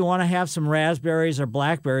 let's say you want to have some raspberries or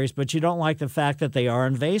blackberries, but you don't like the fact that they are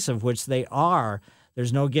invasive, which they are.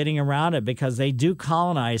 There's no getting around it because they do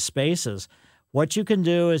colonize spaces. What you can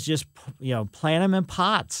do is just, plant them in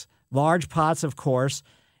pots, large pots, of course,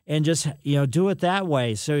 and just, do it that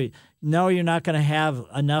way. So, no, you're not going to have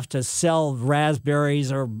enough to sell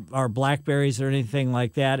raspberries or blackberries or anything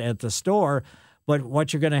like that at the store. But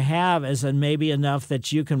what you're going to have is maybe enough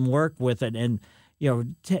that you can work with it and,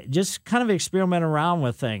 just kind of experiment around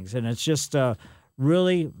with things. And it's just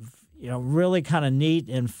really kind of neat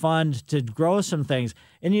and fun to grow some things.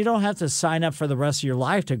 And you don't have to sign up for the rest of your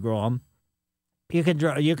life to grow them. You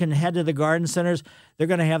can head to the garden centers. They're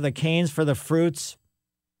going to have the canes for the fruits,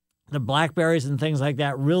 the blackberries and things like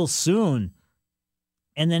that real soon.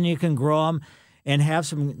 And then you can grow them and have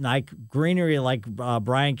some greenery like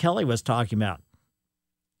Brian Kelly was talking about.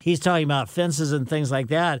 He's talking about fences and things like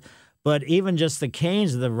that. But even just the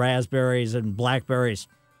canes of the raspberries and blackberries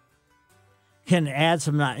can add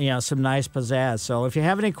some nice pizzazz. So if you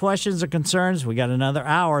have any questions or concerns, we got another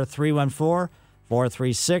hour,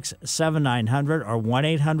 314-436-7900 or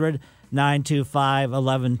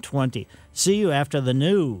 1-800-925-1120. See you after the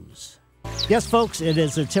news. Yes, folks, it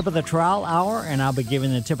is the tip of the trowel hour, and I'll be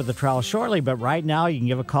giving the tip of the trowel shortly. But right now, you can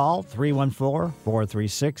give a call,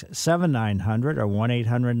 314-436-7900 or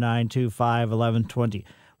 1-800-925-1120.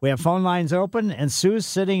 We have phone lines open, and Sue's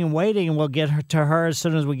sitting and waiting, and we'll get to her as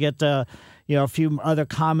soon as we get a few other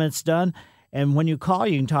comments done. And when you call,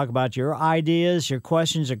 you can talk about your ideas, your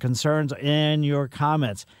questions, your concerns, and your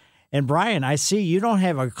comments. And Brian, I see you don't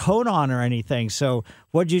have a coat on or anything. So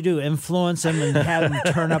what'd you do, influence him and have him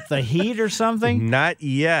turn up the heat or something? Not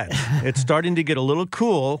yet. It's starting to get a little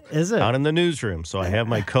cool Is it? out in the newsroom. So I have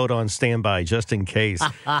my coat on standby just in case.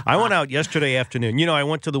 I went out yesterday afternoon. I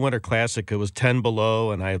went to the Winter Classic. It was 10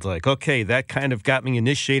 below. And I was like, okay, that kind of got me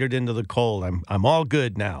initiated into the cold. I'm all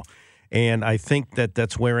good now. And I think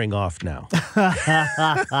that's wearing off now.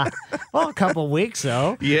 Well, a couple weeks,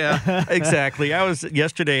 though. Yeah, exactly.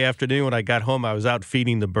 Yesterday afternoon when I got home, I was out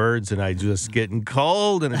feeding the birds, and I just getting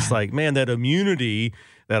cold. And it's like, man, that immunity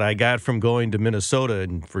that I got from going to Minnesota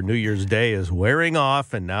and for New Year's Day is wearing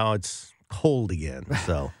off, and now it's cold again.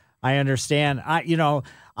 So I understand. I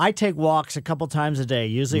take walks a couple times a day,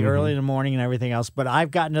 usually early in the morning and everything else. But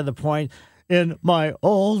I've gotten to the point in my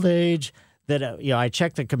old age that I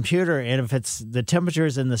check the computer, and if the temperature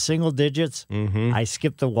is in the single digits, I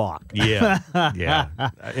skip the walk. Yeah.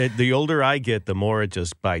 The older I get, the more it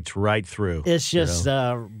just bites right through. It's just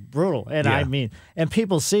brutal. And Yeah. and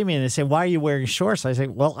people see me and they say, "Why are you wearing shorts?" I say,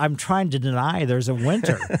 "Well, I'm trying to deny there's a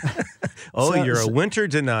winter." You're a winter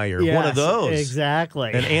denier. Yes, one of those.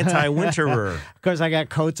 Exactly. An anti-winterer. Of course, I got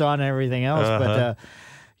coats on and everything else, but.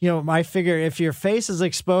 I figure if your face is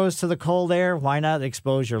exposed to the cold air, why not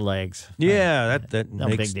expose your legs? Yeah, that no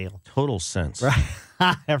makes big deal. Total sense. Right.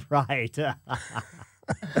 Right. Okay.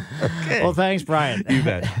 Well, thanks, Brian. You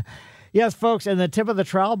bet. Yes, folks, and the tip of the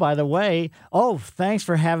trowel, by the way, thanks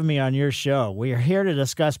for having me on your show. We are here to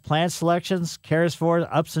discuss plant selections, cares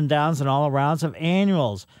for, ups and downs, and all arounds of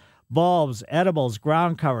annuals, bulbs, edibles,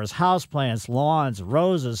 ground covers, houseplants, lawns,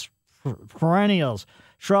 roses, perennials,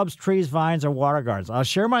 shrubs, trees, vines, or water gardens. I'll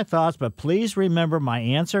share my thoughts, but please remember my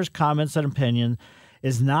answers, comments, and opinion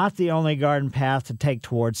is not the only garden path to take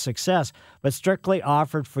towards success, but strictly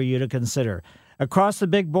offered for you to consider. Across the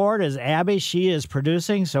big board is Abby. She is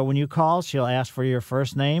producing, so when you call, she'll ask for your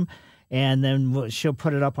first name, and then she'll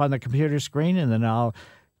put it up on the computer screen, and then I'll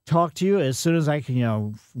talk to you as soon as I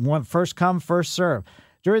can, first come, first serve.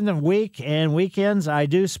 During the week and weekends, I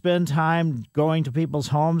do spend time going to people's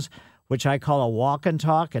homes, which I call a walk and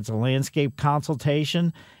talk. It's a landscape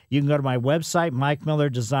consultation. You can go to my website,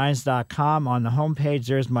 MikeMillerDesigns.com. On the homepage,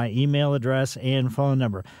 there's my email address and phone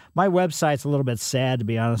number. My website's a little bit sad, to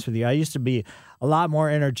be honest with you. I used to be a lot more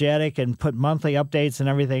energetic and put monthly updates and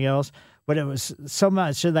everything else, but it was so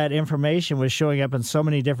much of that information was showing up in so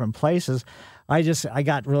many different places. I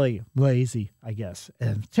got really lazy, I guess.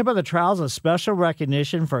 And Tip of the Trowel is a special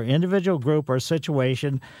recognition for an individual, group, or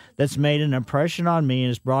situation that's made an impression on me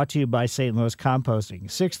and is brought to you by St. Louis Composting,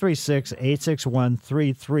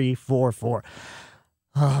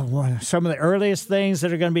 636-861-3344. Some of the earliest things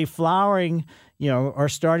that are going to be flowering, are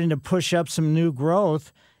starting to push up some new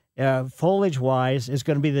growth, foliage-wise, is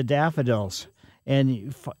going to be the daffodils.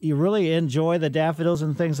 And you really enjoy the daffodils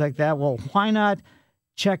and things like that. Well, why not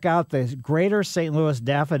check out the Greater St. Louis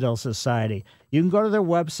Daffodil Society. You can go to their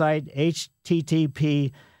website,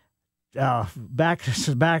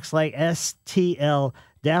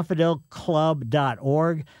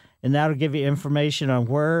 http://stldaffodilclub.org, and that'll give you information on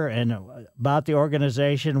where and about the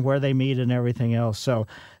organization, where they meet, and everything else. So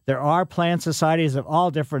there are plant societies of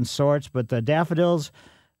all different sorts, but the daffodils,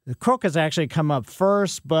 the crocus actually come up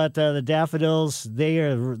first, but the daffodils, they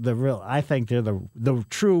are the real, I think they're the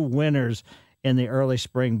true winners in the early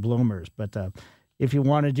spring bloomers. But if you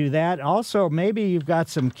want to do that, also maybe you've got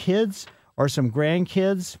some kids or some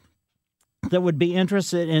grandkids that would be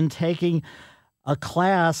interested in taking a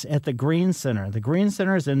class at the Green Center. The Green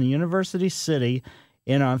Center is in the University City,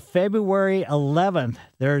 and on February 11th,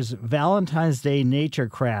 there's Valentine's Day Nature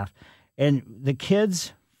Craft, and the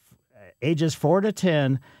kids ages 4 to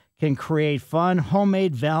 10 can create fun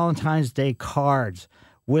homemade Valentine's Day cards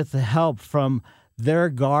with the help from their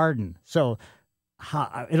garden. So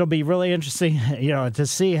it'll be really interesting, to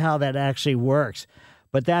see how that actually works.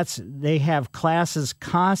 But they have classes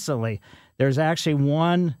constantly. There's actually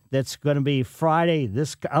one that's going to be Friday,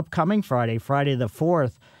 this upcoming Friday the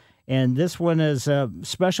 4th. And this one is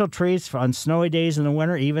special treats on snowy days in the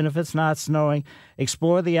winter, even if it's not snowing.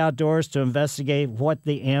 Explore the outdoors to investigate what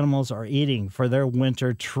the animals are eating for their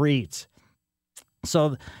winter treats.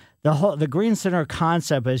 So the Green Center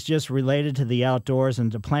concept is just related to the outdoors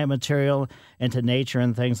and to plant material and to nature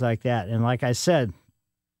and things like that. And like I said,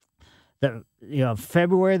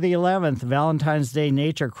 February the 11th, Valentine's Day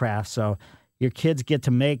Nature Craft. So your kids get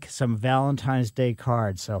to make some Valentine's Day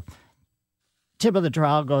cards. So tip of the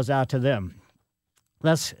trowel goes out to them.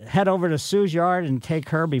 Let's head over to Sue's yard and take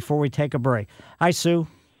her before we take a break. Hi, Sue.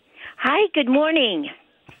 Hi, good morning.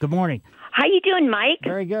 Good morning. How you doing, Mike?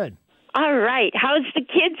 Very good. All right. How's the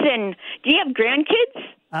kids, and do you have grandkids?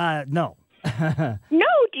 No. No?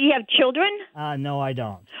 Do you have children? No, I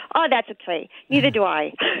don't. Oh, that's okay. Neither do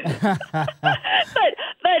I.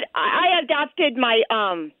 But I adopted my,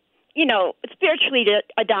 spiritually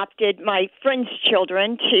adopted my friend's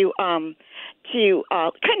children to kind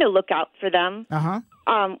of look out for them. Uh-huh.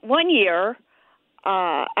 One year,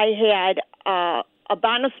 I had a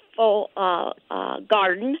bountiful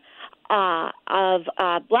garden of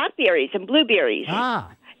blackberries and blueberries.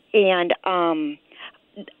 Ah. And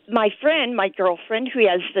my girlfriend, who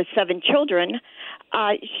has the 7 children,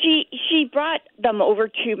 she brought them over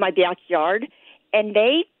to my backyard, and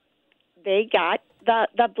they got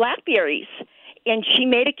the blackberries, and she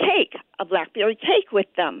made a blackberry cake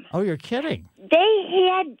with them. Oh, you're kidding. They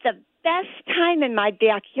had the best time in my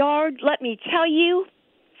backyard, let me tell you.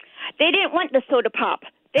 They didn't want the soda pop.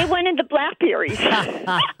 They wanted the blackberries.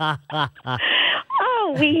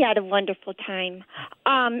 Oh, we had a wonderful time.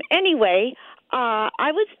 Anyway,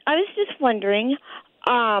 I was just wondering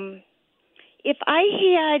if I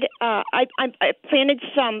had I planted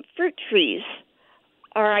some fruit trees,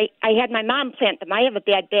 or I had my mom plant them. I have a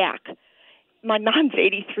bad back. My mom's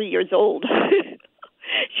 83 years old.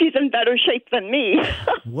 She's in better shape than me.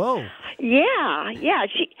 Whoa. Yeah.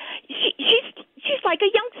 She's like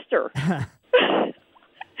a youngster.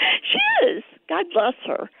 She is. God bless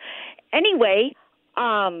her. Anyway,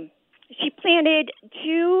 she planted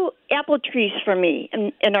 2 apple trees for me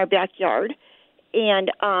in our backyard,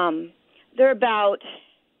 and they're about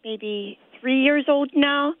maybe 3 years old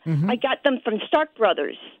now. Mm-hmm. I got them from Stark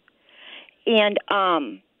Brothers, and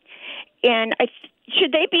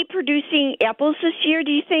should they be producing apples this year,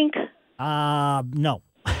 do you think? No.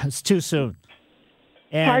 It's too soon.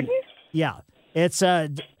 Pardon? Yeah. It's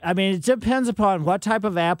it depends upon what type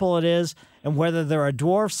of apple it is and whether they're a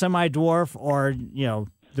dwarf, semi-dwarf, or,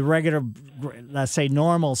 the regular, let's say,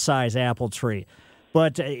 normal size apple tree.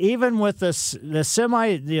 But even with the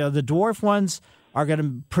dwarf ones are going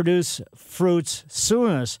to produce fruits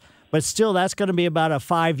soonest, but still that's going to be about a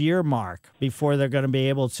 5-year mark before they're going to be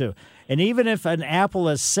able to. And even if an apple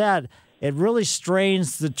is set, it really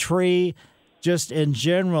strains the tree just in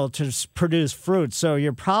general to produce fruit. So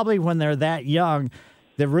you're probably, when they're that young,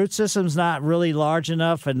 the root system's not really large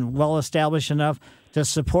enough and well-established enough to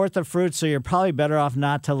support the fruit, so you're probably better off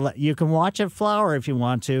not to you can watch it flower if you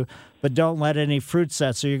want to, but don't let any fruit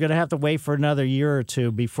set. So you're going to have to wait for another year or two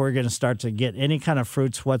before you're going to start to get any kind of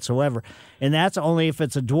fruits whatsoever. And that's only if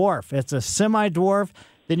it's a dwarf. If it's a semi-dwarf,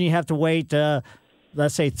 then you have to wait,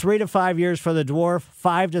 let's say 3 to 5 years for the dwarf,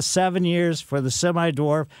 5 to 7 years for the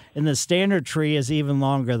semi-dwarf, and the standard tree is even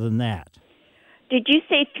longer than that. Did you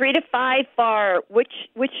say 3 to 5 for which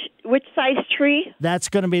size tree? That's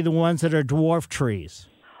going to be the ones that are dwarf trees.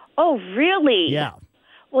 Oh, really? Yeah.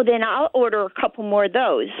 Well, then I'll order a couple more of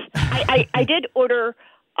those. I did order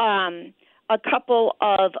a couple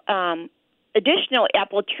of additional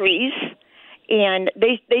apple trees, and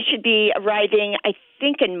they should be arriving, I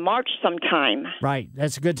think, in March sometime. Right.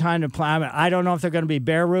 That's a good time to plant. I don't know if they're going to be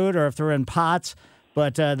bare root or if they're in pots,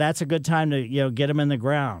 but that's a good time to get them in the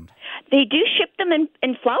ground. They do ship them in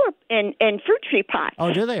flower and fruit tree pots.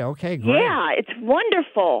 Oh, do they? Okay, great. Yeah, it's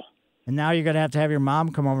wonderful. And now you're going to have your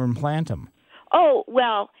mom come over and plant them. Oh,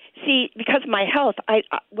 well, see, because of my health,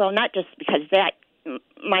 well, not just because of that,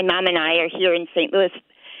 my mom and I are here in St. Louis,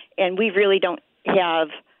 and we really don't have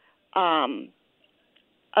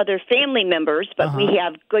other family members, but we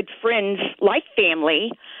have good friends like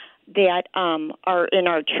family that are in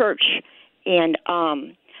our church, and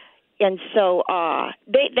so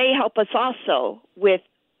they help us also with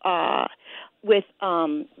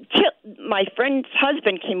my friend's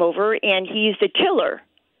husband came over, and he used a tiller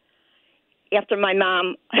after my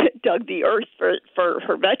mom dug the earth for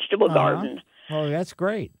her vegetable garden. Oh, that's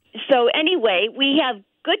great. So anyway, we have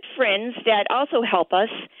good friends that also help us,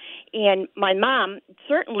 and my mom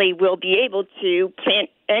certainly will be able to plant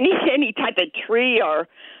any type of tree or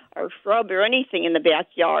shrub or anything in the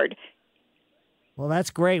backyard. Well,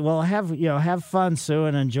 that's great. Well, have fun, Sue,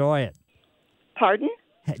 and enjoy it. Pardon?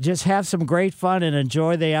 Just have some great fun and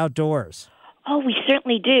enjoy the outdoors. Oh, we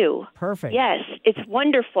certainly do. Perfect. Yes, it's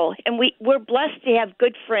wonderful, and we're blessed to have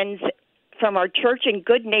good friends from our church and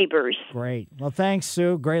good neighbors. Great. Well, thanks,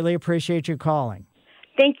 Sue. Greatly appreciate you calling.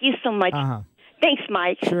 Thank you so much. Thanks,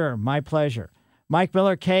 Mike. Sure, my pleasure. Mike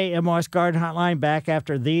Miller, KMOS Garden Hotline, back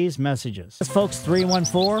after these messages. Folks,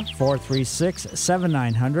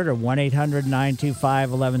 314-436-7900 or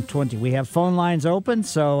 1-800-925-1120. We have phone lines open,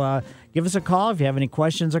 so give us a call if you have any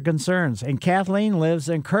questions or concerns. And Kathleen lives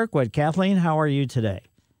in Kirkwood. Kathleen, how are you today?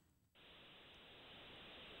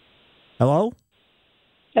 Hello?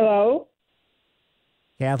 Hello?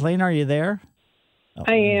 Kathleen, are you there? Oh,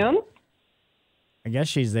 I am. I guess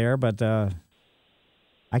she's there, but I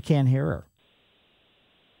can't hear her.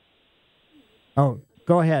 Oh,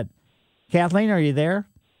 go ahead. Kathleen, are you there?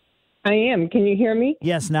 I am. Can you hear me?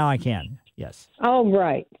 Yes, now I can. Yes. All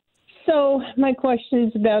right. So my question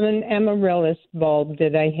is about an amaryllis bulb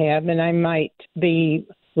that I have, and I might be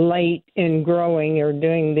late in growing or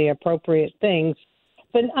doing the appropriate things.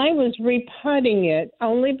 But I was repotting it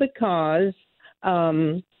only because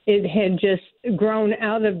it had just grown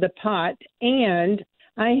out of the pot, and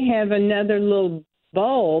I have another little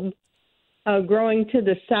bulb growing to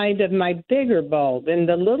the side of my bigger bulb, and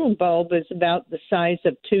the little bulb is about the size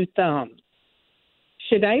of 2 thumbs.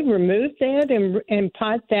 Should I remove that and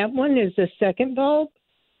pot that one as a second bulb?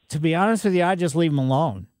 To be honest with you, I just leave them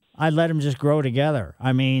alone. I let them just grow together.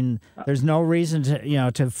 I mean, there's no reason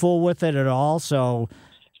to fool with it at all. So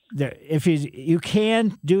if you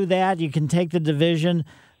can do that, you can take the division,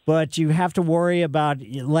 but you have to worry about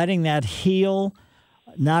letting that heal,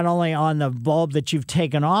 not only on the bulb that you've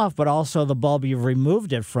taken off, but also the bulb you've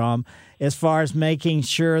removed it from, as far as making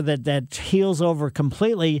sure that heals over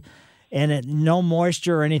completely and no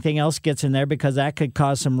moisture or anything else gets in there, because that could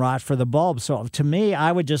cause some rot for the bulb. So to me,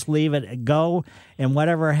 I would just leave it go, and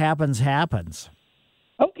whatever happens, happens.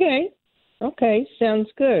 Okay, sounds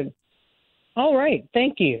good. All right,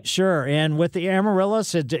 thank you. Sure, and with the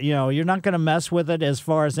amaryllis, you're not going to mess with it as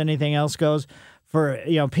far as anything else goes. For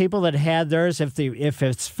people that had theirs, if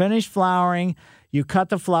it's finished flowering, you cut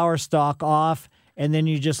the flower stalk off, and then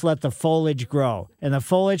you just let the foliage grow. And the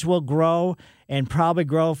foliage will grow and probably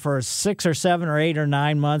grow for 6 or 7 or 8 or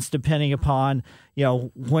 9 months, depending upon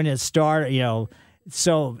when it started.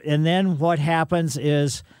 So, and then what happens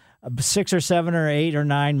is 6 or 7 or 8 or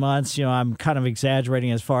 9 months. I'm kind of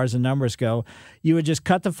exaggerating as far as the numbers go. You would just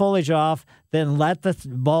cut the foliage off, then let the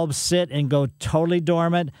bulb sit and go totally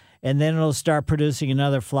dormant, and then it'll start producing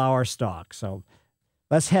another flower stalk. So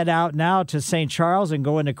let's head out now to St. Charles and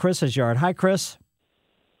go into Chris's yard. Hi, Chris.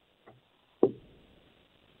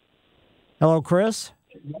 Hello, Chris.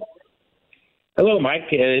 Hello,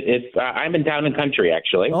 Mike. I'm in town and country,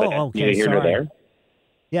 actually. Oh, but okay. neither here nor there.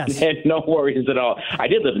 Yes. No worries at all. I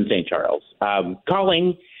did live in St. Charles.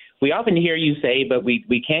 Calling, we often hear you say, but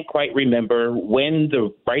we can't quite remember when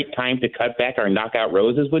the right time to cut back our knockout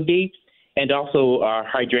roses would be. And also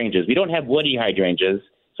hydrangeas. We don't have woody hydrangeas,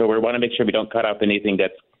 so we want to make sure we don't cut off anything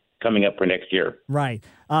that's coming up for next year. Right.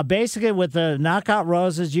 Basically, with the knockout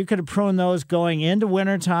roses, you could prune those going into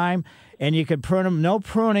wintertime, and you could prune them. No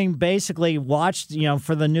pruning. Basically, watch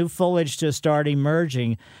for the new foliage to start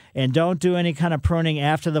emerging, and don't do any kind of pruning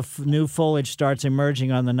after the new foliage starts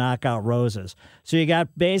emerging on the knockout roses. So you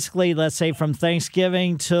got basically, let's say, from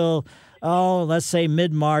Thanksgiving till let's say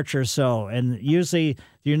mid-March or so, and usually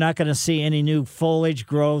you're not going to see any new foliage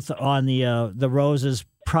growth on the roses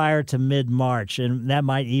prior to mid-March, and that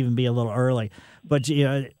might even be a little early. But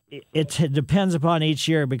it depends upon each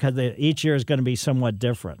year because each year is going to be somewhat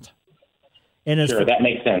different. And Sure, that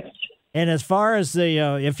makes sense. And as far as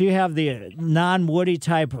if you have the non-woody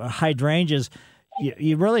type hydrangeas,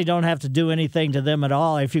 you really don't have to do anything to them at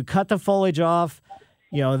all. If you cut the foliage off,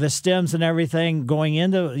 the stems and everything going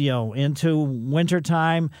into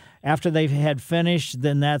wintertime, after they've had finished,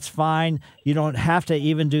 then that's fine. You don't have to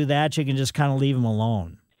even do that. You can just kind of leave them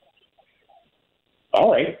alone.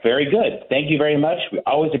 All right, very good. Thank you very much. We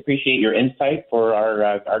always appreciate your insight for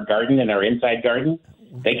our garden and our inside garden.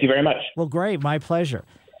 Thank you very much. Well, great. My pleasure.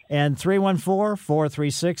 And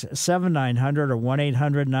 314-436-7900 or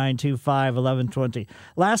 1-800-925-1120.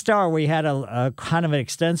 Last hour, we had a kind of an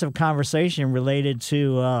extensive conversation related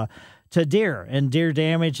to deer and deer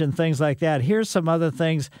damage and things like that. Here's some other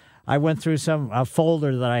things. I went through a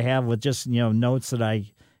folder that I have with just, notes that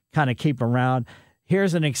I kind of keep around.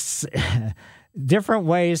 Here's different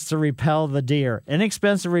ways to repel the deer.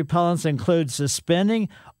 Inexpensive repellents include suspending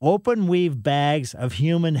open weave bags of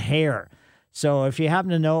human hair. So if you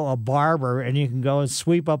happen to know a barber and you can go and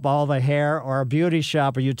sweep up all the hair, or a beauty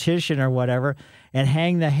shop or beautician or whatever, and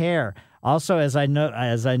hang the hair. Also, as I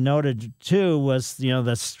noted too, was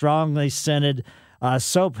the strongly scented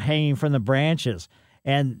soap hanging from the branches.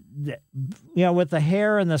 And with the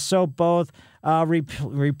hair and the soap both,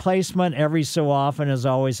 replacement every so often is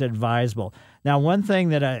always advisable. Now, one thing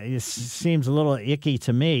that seems a little icky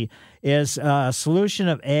to me is a solution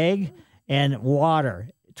of egg and water.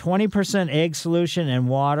 20% egg solution and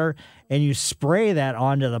water, and you spray that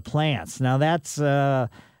onto the plants. Now, that's I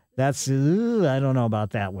don't know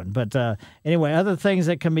about that one. But anyway, other things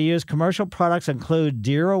that can be used, commercial products include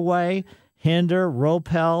Deer Away, Hinder,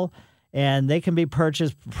 Ropel, and they can be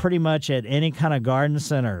purchased pretty much at any kind of garden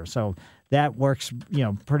center. So that works,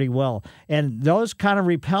 pretty well. And those kind of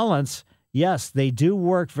repellents, yes, they do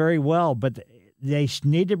work very well, but they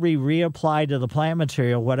need to be reapplied to the plant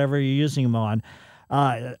material, whatever you're using them on.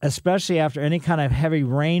 Especially after any kind of heavy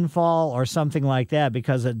rainfall or something like that,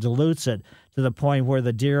 because it dilutes it to the point where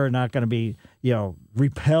the deer are not going to be,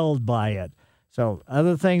 repelled by it. So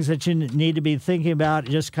other things that you need to be thinking about,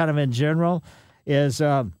 just kind of in general, is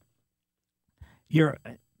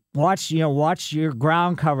watch your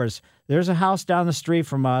ground covers. There's a house down the street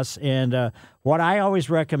from us, and what I always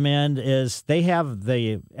recommend is they have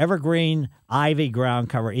the evergreen ivy ground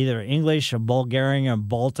cover, either English or Bulgarian or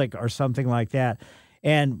Baltic or something like that.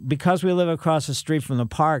 And because we live across the street from the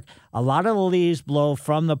park, a lot of the leaves blow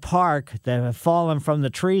from the park that have fallen from the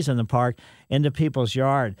trees in the park into people's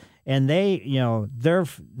yard. And they,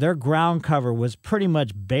 their ground cover was pretty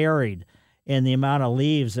much buried in the amount of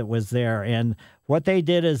leaves that was there. And what they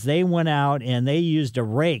did is they went out and they used a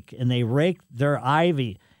rake, and they raked their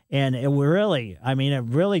ivy. And it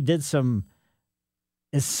really did some...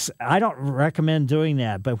 I don't recommend doing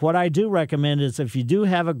that. But what I do recommend is if you do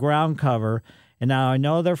have a ground cover, and now I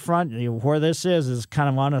know their front, where this is kind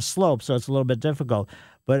of on a slope, so it's a little bit difficult.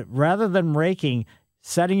 But rather than raking,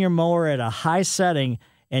 setting your mower at a high setting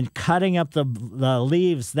and cutting up the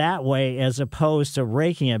leaves that way, as opposed to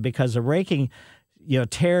raking it, because the raking,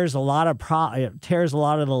 tears a lot of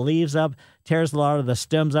the leaves up, tears a lot of the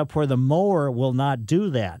stems up, where the mower will not do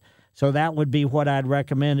that. So that would be what I'd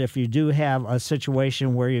recommend if you do have a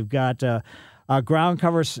situation where you've got ground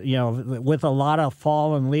covers, with a lot of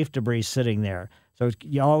fallen leaf debris sitting there. So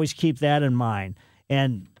you always keep that in mind.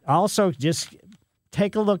 And also just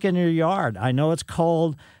take a look in your yard. I know it's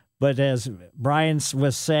cold, but as Brian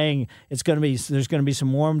was saying, there's going to be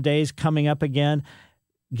some warm days coming up again.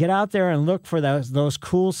 Get out there and look for those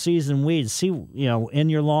cool season weeds. See, in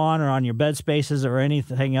your lawn or on your bed spaces or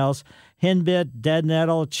anything else. Henbit, dead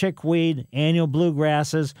nettle, chickweed, annual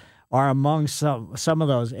bluegrasses are among some of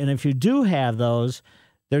those. And if you do have those,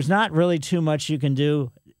 there's not really too much you can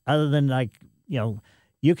do other than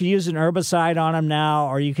you could use an herbicide on them now,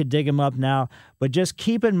 or you could dig them up now. But just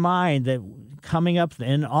keep in mind that coming up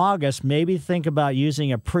in August, maybe think about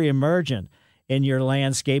using a pre-emergent in your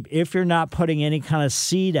landscape if you're not putting any kind of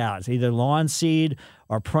seed out, either lawn seed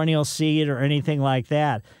or perennial seed or anything like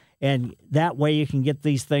that. And that way you can get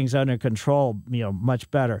these things under control, much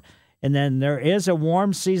better. And then there is a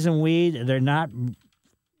warm season weed. They're not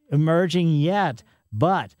emerging yet,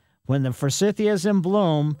 but when the forsythia is in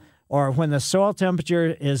bloom, or when the soil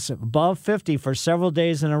temperature is above 50 for several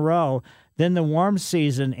days in a row, then the warm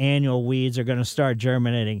season annual weeds are going to start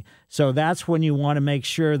germinating. So that's when you want to make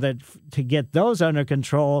sure that to get those under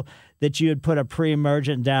control, that you would put a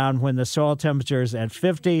pre-emergent down when the soil temperature is at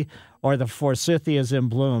 50 or the forsythia is in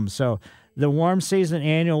bloom. So The warm season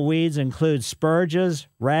annual weeds include spurges,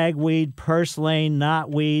 ragweed, purslane,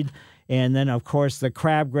 knotweed, and then, of course, the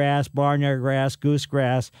crabgrass, barnyard grass,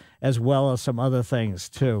 goosegrass, as well as some other things,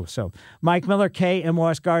 too. So, Mike Miller,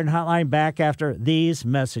 KMOS Garden Hotline, back after these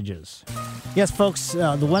messages. Yes, folks,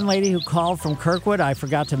 the one lady who called from Kirkwood, I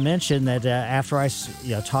forgot to mention that after I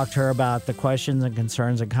talked to her about the questions and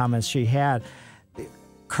concerns and comments she had,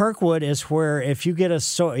 Kirkwood is where if you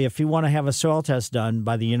want to have a soil test done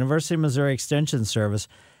by the University of Missouri Extension Service,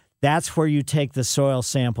 that's where you take the soil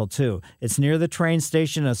sample to. It's near the train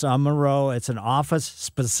station. It's on Monroe. It's an office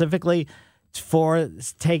specifically for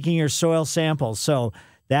taking your soil samples. So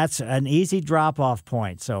that's an easy drop-off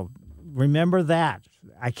point. So remember that.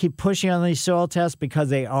 I keep pushing on these soil tests because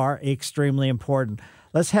they are extremely important.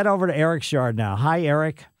 Let's head over to Eric's yard now. Hi,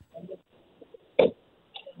 Eric.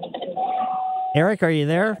 Eric, are you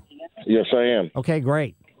there? Yes, I am. Okay,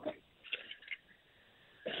 great.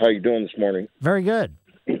 How you doing this morning? Very good.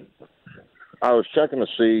 I was checking to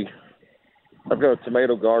see. I've got a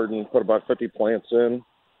tomato garden, put about 50 plants in,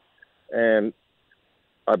 and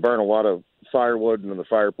I burn a lot of firewood in the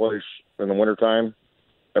fireplace in the wintertime.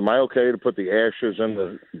 Am I okay to put the ashes in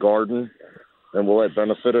the garden, and will that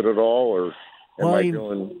benefit it at all, or am I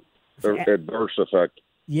doing the adverse effect?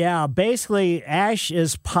 Yeah, basically, ash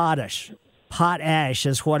is potash. Pot ash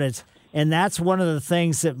is what it's, and that's one of the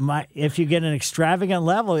things that if you get an extravagant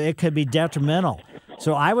level, it could be detrimental.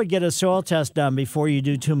 So I would get a soil test done before you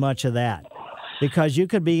do too much of that, because you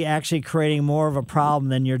could be actually creating more of a problem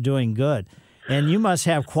than you're doing good. And you must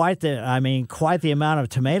have quite the amount of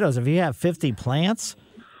tomatoes. If you have 50 plants,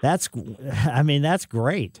 that's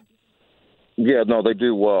great. Yeah, no, they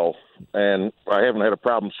do well, and I haven't had a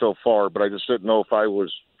problem so far. But I just didn't know if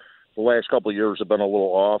the last couple of years have been a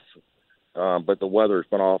little off. But the weather's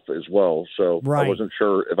been off as well, so right. I wasn't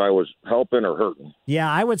sure if I was helping or hurting. Yeah,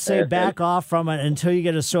 I would say back off from it until you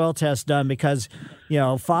get a soil test done, because,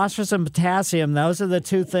 phosphorus and potassium, those are the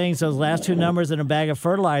two things, those last two numbers in a bag of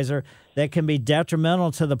fertilizer, that can be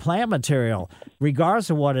detrimental to the plant material, regardless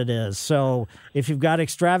of what it is. So if you've got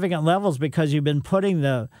extravagant levels because you've been putting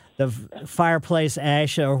the fireplace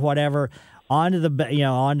ash or whatever onto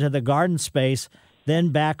the garden space, then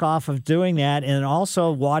back off of doing that, and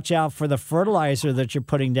also watch out for the fertilizer that you're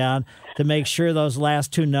putting down to make sure those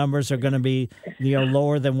last two numbers are going to be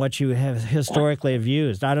lower than what you have historically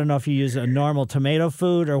used. I don't know if you use a normal tomato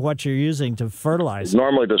food or what you're using to fertilize.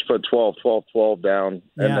 Normally just put 12 down,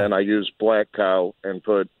 and then I use Black Cow and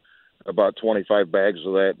put about 25 bags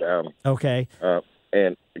of that down. Okay.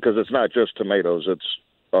 And because it's not just tomatoes, it's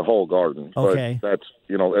a whole garden. Okay. But that's,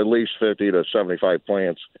 at least 50 to 75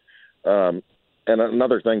 plants. And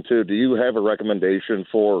another thing, too, do you have a recommendation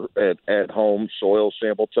for at-home soil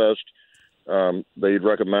sample test that you'd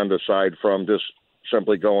recommend aside from just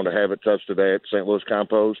simply going to have it tested at St. Louis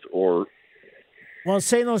Compost? Or Well,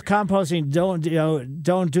 St. Louis Composting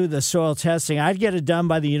don't do the soil testing. I'd get it done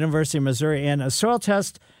by the University of Missouri. And a soil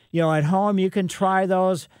test, at home, you can try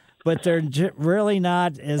those, but they're really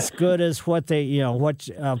not as good as what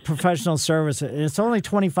professional service. It's only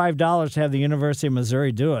 $25 to have the University of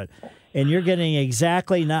Missouri do it. And you're getting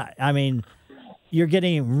you're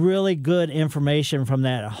getting really good information from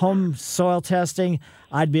that. Home soil testing,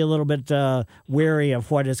 I'd be a little bit wary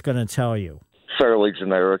of what it's going to tell you. Fairly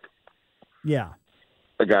generic. Yeah.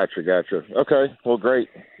 I gotcha. Okay, well, great.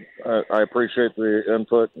 I appreciate the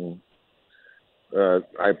input, and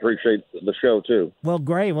I appreciate the show, too. Well,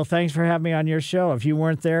 great. Well, thanks for having me on your show. If you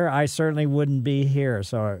weren't there, I certainly wouldn't be here,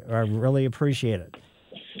 so I really appreciate it.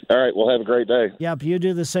 All right. Well, have a great day. Yep, you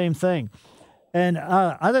do the same thing. And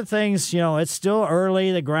other things, it's still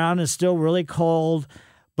early. The ground is still really cold.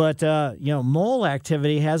 But, mole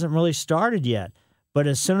activity hasn't really started yet. But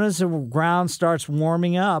as soon as the ground starts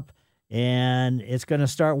warming up, and it's going to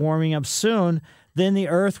start warming up soon, then the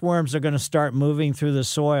earthworms are going to start moving through the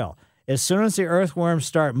soil. As soon as the earthworms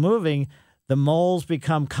start moving, the moles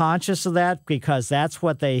become conscious of that because that's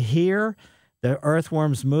what they hear. The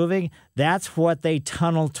earthworms moving, that's what they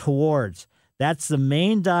tunnel towards. That's the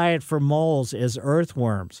main diet for moles is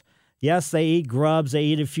earthworms. Yes, they eat grubs, they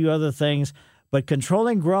eat a few other things, but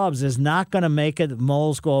controlling grubs is not going to make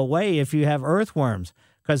moles go away if you have earthworms,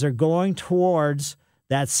 because they're going towards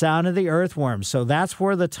that sound of the earthworms. So that's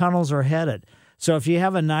where the tunnels are headed. So if you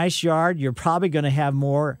have a nice yard, you're probably going to have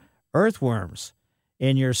more earthworms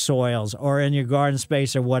in your soils or in your garden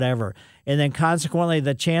space or whatever. And then consequently,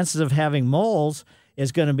 the chances of having moles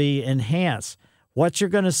is going to be enhanced. What you're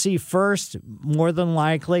going to see first, more than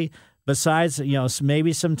likely, besides,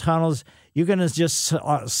 maybe some tunnels, you're going to just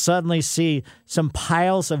suddenly see some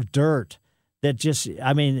piles of dirt that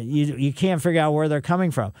you can't figure out where they're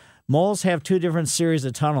coming from. Moles have two different series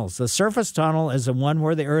of tunnels. The surface tunnel is the one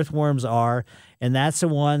where the earthworms are, and that's the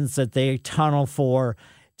ones that they tunnel for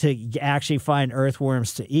to actually find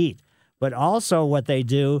earthworms to eat. But also what they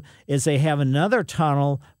do is they have another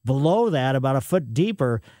tunnel below that, about a foot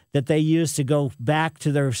deeper, that they use to go back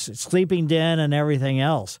to their sleeping den and everything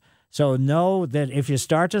else. So know that if you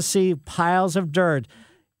start to see piles of dirt,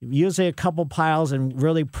 usually a couple piles in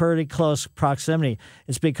really pretty close proximity,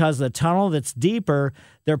 it's because the tunnel that's deeper,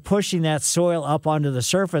 they're pushing that soil up onto the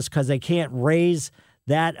surface because they can't raise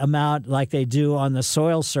that amount like they do on the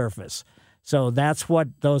soil surface. So that's what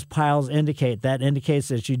those piles indicate. That indicates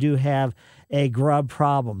that you do have a grub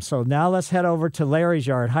problem. So now let's head over to Larry's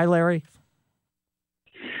yard. Hi, Larry.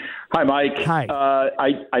 Hi, Mike. Hi.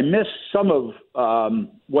 I missed some of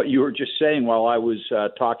what you were just saying while I was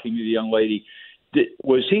talking to the young lady.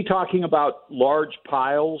 Was he talking about large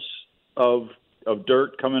piles of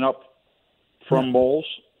dirt coming up from moles?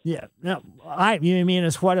 Yeah. No, you mean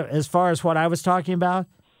as far as what I was talking about?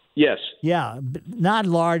 Yes. Yeah, not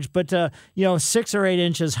large, but 6 or 8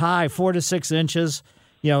 inches high, 4 to 6 inches,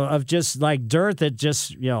 of just like dirt that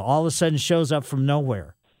just all of a sudden shows up from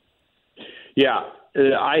nowhere. Yeah,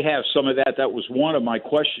 I have some of that. That was one of my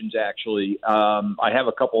questions, actually. I have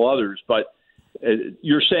a couple others, but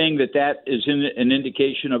you're saying that is an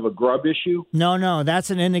indication of a grub issue? No, that's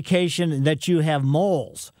an indication that you have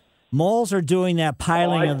moles. Moles are doing that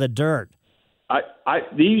piling of the dirt.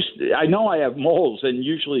 I know I have moles and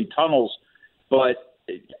usually tunnels, but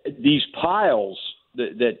these piles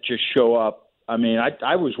that just show up, I mean,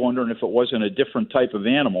 I was wondering if it wasn't a different type of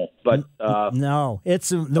animal, but no, it's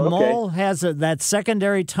the mole has that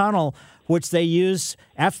secondary tunnel which they use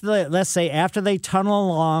after they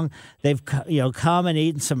tunnel along. They've come and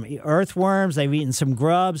eaten some earthworms, they've eaten some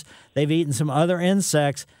grubs, they've eaten some other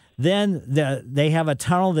insects. Then they have a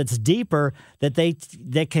tunnel that's deeper that they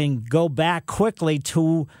can go back quickly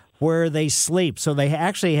to where they sleep. So they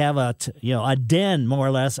actually have a den more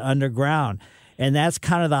or less underground, and that's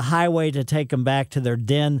kind of the highway to take them back to their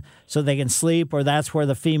den so they can sleep. Or that's where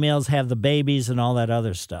the females have the babies and all that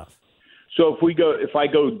other stuff. So if I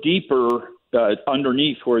go deeper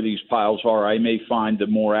underneath where these piles are, I may find the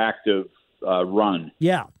more active run.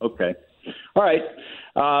 Yeah. Okay. All right.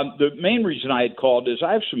 The main reason I had called is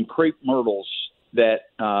I have some crepe myrtles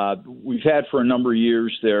that we've had for a number of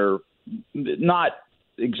years. They're not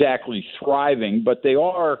exactly thriving, but they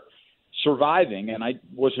are surviving, and I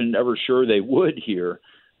wasn't ever sure they would here.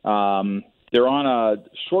 They're on a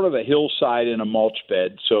sort of a hillside in a mulch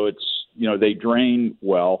bed, so it's they drain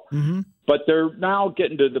well. Mm-hmm. But they're now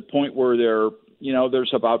getting to the point where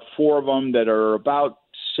there's about 4 of them that are about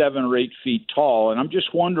 7 or 8 feet tall, and I'm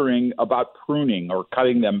just wondering about pruning or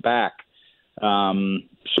cutting them back.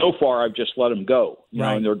 So far, I've just let them go,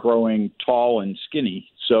 and they're growing tall and skinny.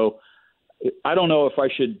 So I don't know if I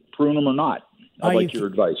should prune them or not. I'd like your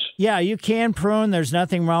advice. Yeah, you can prune. There's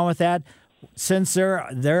nothing wrong with that. Since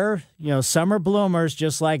they're summer bloomers,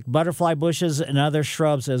 just like butterfly bushes and other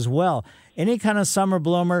shrubs as well. Any kind of summer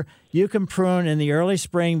bloomer, you can prune in the early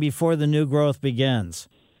spring before the new growth begins.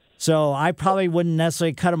 So I probably wouldn't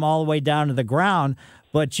necessarily cut them all the way down to the ground,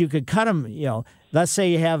 but you could cut them, let's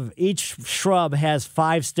say you have each shrub has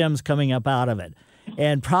 5 stems coming up out of it.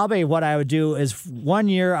 And probably what I would do is 1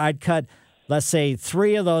 year I'd cut, let's say,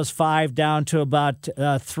 3 of those 5 down to about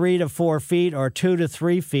 3 to 4 feet or 2 to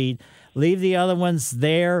 3 feet. Leave the other ones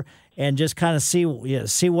there and just kind of see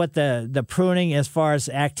what the pruning as far as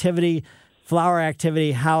activity, flower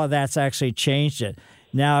activity, how that's actually changed it.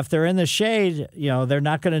 Now, if they're in the shade, they're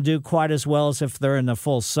not going to do quite as well as if they're in the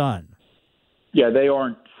full sun. Yeah, they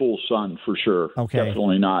aren't full sun for sure. Okay.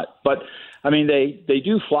 Definitely not. But, I mean, they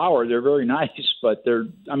do flower. They're very nice, but they're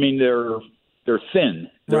thin.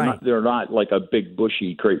 They're not like a big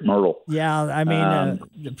bushy crepe myrtle. Yeah, I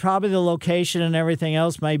mean, probably the location and everything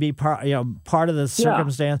else may be part of the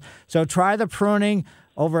circumstance. Yeah. So try the pruning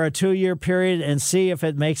over a 2-year period and see if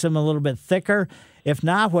it makes them a little bit thicker. If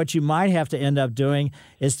not, what you might have to end up doing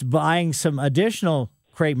is buying some additional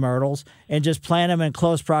crepe myrtles and just plant them in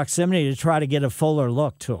close proximity to try to get a fuller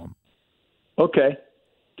look to them. Okay,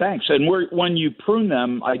 thanks. And when you prune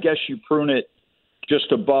them, I guess you prune it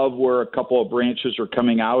just above where a couple of branches are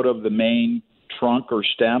coming out of the main trunk or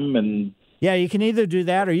stem, and yeah, you can either do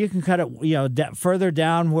that or you can cut it further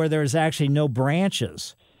down where there's actually no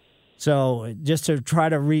branches. So just to try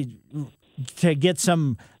to get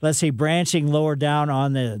some, let's say, branching lower down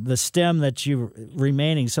on the stem that you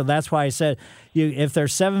remaining. So that's why I said if they're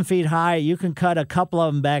 7 feet high, you can cut a couple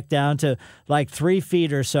of them back down to like 3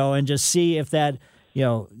 feet or so and just see if that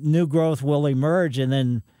new growth will emerge, and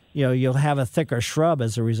then you'll have a thicker shrub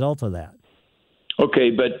as a result of that.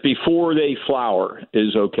 Okay, but before they flower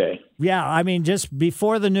is okay. Yeah, I mean, just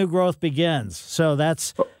before the new growth begins. So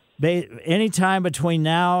that's any time between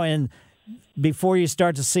now and before you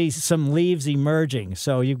start to see some leaves emerging.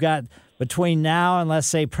 So you've got between now and, let's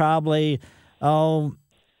say, probably,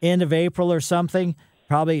 end of April or something.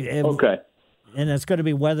 Probably. Okay. And it's going to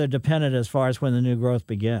be weather dependent as far as when the new growth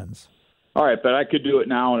begins. All right, but I could do it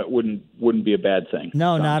now, and it wouldn't be a bad thing.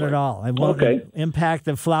 No, not at all. It won't impact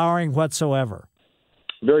the flowering whatsoever.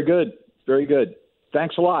 Very good. Very good.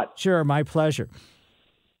 Thanks a lot. Sure, my pleasure.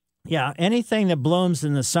 Yeah, anything that blooms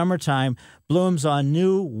in the summertime blooms on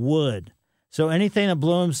new wood. So anything that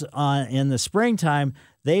blooms in the springtime,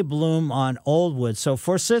 they bloom on old wood. So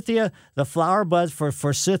forsythia, the flower buds for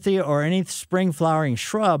forsythia or any spring flowering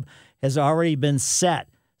shrub has already been set.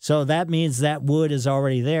 So that means that wood is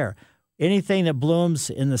already there. Anything that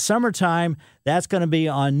blooms in the summertime, that's going to be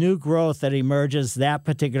on new growth that emerges that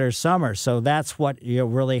particular summer. So that's what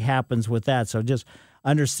really happens with that. So just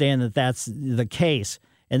understand that that's the case.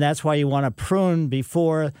 And that's why you want to prune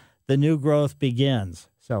before the new growth begins.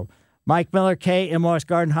 So Mike Miller, KMOX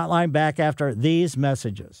Garden Hotline, back after these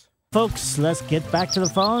messages. Folks, let's get back to the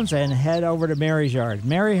phones and head over to Mary's yard.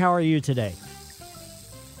 Mary, how are you today?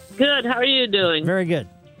 Good. How are you doing? Very good.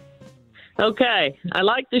 Okay. I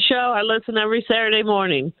like the show. I listen every Saturday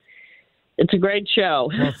morning. It's a great show.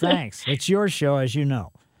 Well, thanks. It's your show, as you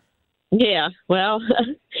know. Yeah. Well,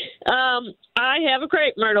 I have a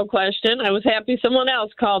crepe myrtle question. I was happy someone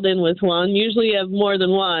else called in with one. Usually you have more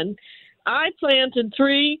than one. I planted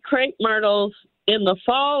 3 crepe myrtles in the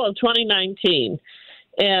fall of 2019.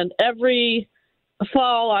 And every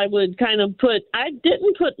fall I would kind of I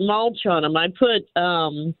didn't put mulch on them. I put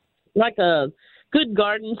like a good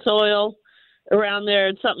garden soil around there.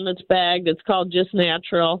 It's something that's bagged. It's called Just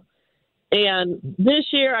Natural. And this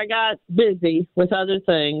year I got busy with other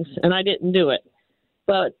things, and I didn't do it.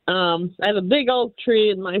 But I have a big oak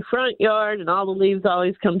tree in my front yard, and all the leaves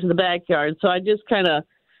always come to the backyard. So I just kind of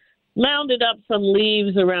mounded up some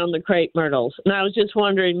leaves around the crepe myrtles. And I was just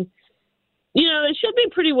wondering, they should be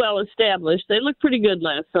pretty well established. They looked pretty good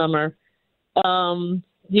last summer. Do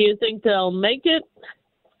you think they'll make it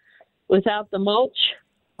without the mulch?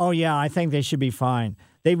 Oh, yeah, I think they should be fine.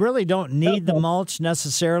 They really don't need the mulch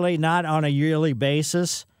necessarily, not on a yearly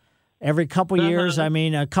basis. Every couple years,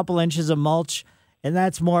 a couple inches of mulch, and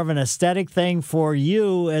that's more of an aesthetic thing for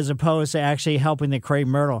you as opposed to actually helping the crepe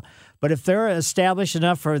myrtle. But if they're established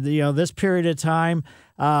enough for this period of time,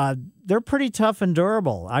 they're pretty tough and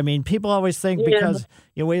durable. I mean, people always think because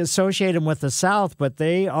we associate them with the South, but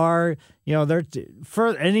they are, they're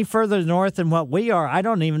any further north than what we are. I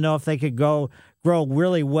don't even know if they could grow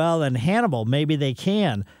really well in Hannibal. Maybe they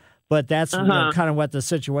can, but that's kind of what the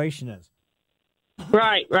situation is.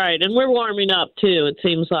 Right. And we're warming up, too, it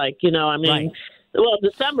seems like. Right. Well,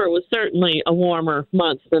 December was certainly a warmer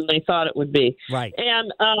month than they thought it would be. Right.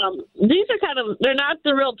 And these are they're not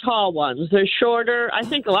the real tall ones. They're shorter. I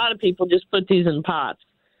think a lot of people just put these in pots.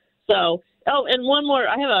 So, and one more.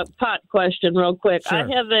 I have a pot question real quick. Sure.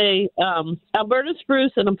 I have a Alberta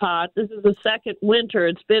spruce in a pot. This is the second winter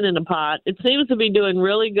it's been in a pot. It seems to be doing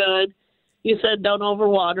really good. You said don't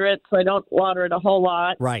overwater it, so I don't water it a whole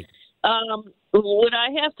lot. Right. Would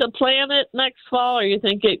I have to plant it next fall, or you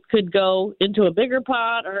think it could go into a bigger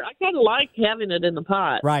pot? Or I kind of like having it in the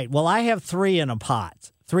pot. Right. Well, I have 3 in a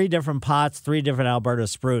pot, 3 different pots, 3 different Alberta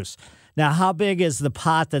spruce. Now, how big is the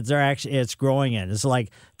pot that it's growing in? Is it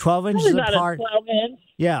like 12 inches apart? 12-inch.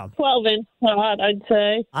 Yeah. 12-inch pot, I'd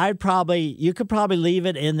say. You could probably leave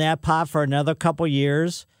it in that pot for another couple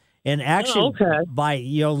years. And actually, by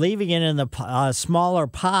leaving it in the smaller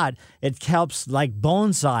pot, it helps like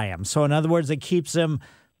bonsai them. So in other words, it keeps them.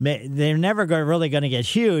 They're never really going to get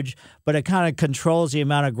huge, but it kind of controls the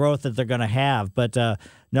amount of growth that they're going to have. But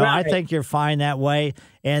I think you're fine that way.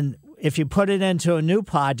 And if you put it into a new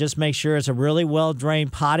pot, just make sure it's a really well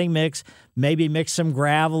drained potting mix. Maybe mix some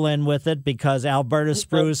gravel in with it because Alberta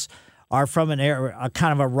spruce are from a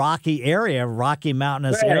kind of a rocky area, rocky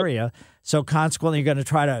mountainous area. So consequently, you're going to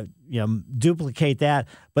try to duplicate that.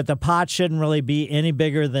 But the pot shouldn't really be any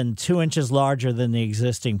bigger than 2 inches larger than the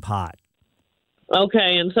existing pot.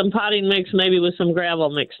 Okay, and some potting mix maybe with some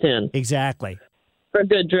gravel mixed in. Exactly. For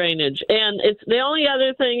good drainage. And it's the only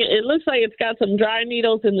other thing, it looks like it's got some dry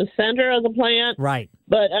needles in the center of the plant. Right.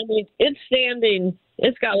 But, it's standing.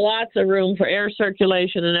 It's got lots of room for air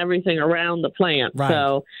circulation and everything around the plant. Right.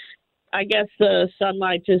 So I guess the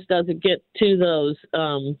sunlight just doesn't get to those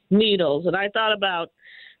needles. And I thought about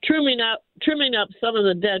trimming up some of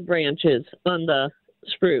the dead branches on the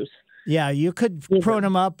spruce. Yeah, you could prune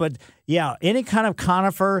them up, but any kind of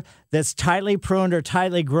conifer that's tightly pruned or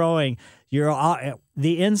tightly growing,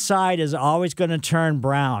 the inside is always going to turn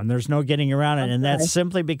brown. There's no getting around it, and that's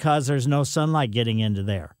simply because there's no sunlight getting into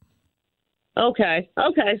there. Okay. So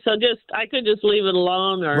I could just leave it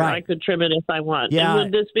alone, or I could trim it if I want. Yeah. And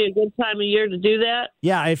would this be a good time of year to do that?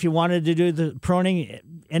 Yeah, if you wanted to do the pruning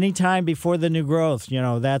anytime before the new growth,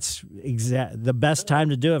 that's the best time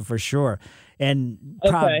to do it for sure. And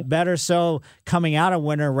better so coming out of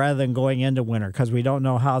winter rather than going into winter, because we don't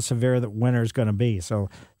know how severe the winter is going to be. So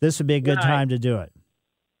this would be a good time to do it.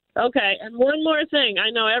 Okay, and one more thing. I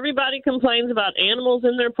know everybody complains about animals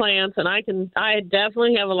in their plants, and I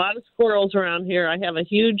definitely have a lot of squirrels around here. I have a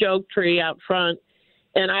huge oak tree out front,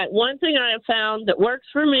 and one thing I have found that works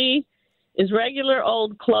for me is regular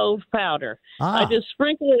old clove powder. I just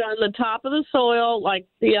sprinkle it on the top of the soil, like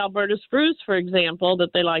the Alberta spruce, for example, that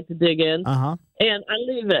they like to dig in, and I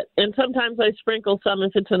leave it. And sometimes I sprinkle some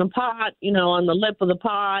if it's in a pot, on the lip of the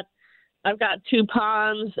pot. I've got 2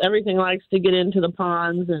 ponds. Everything likes to get into the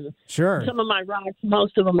ponds. And some of my rocks,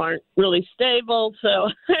 most of them aren't really stable. So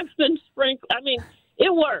I've been sprinkling. I mean,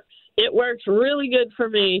 it works. It works really good for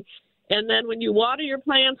me. And then when you water your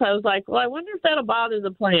plants, I was like, well, I wonder if that'll bother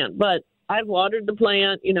the plant. But I've watered the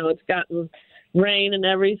plant. It's gotten rain and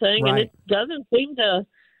everything. And it doesn't seem to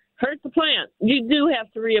hurt the plant. You do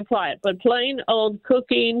have to reapply it. But plain old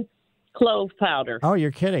cooking clove powder. Oh,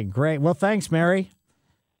 you're kidding. Great. Well, thanks, Mary.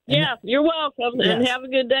 Yeah, you're welcome, and have a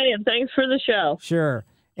good day, and thanks for the show. Sure.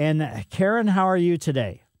 And Karen, how are you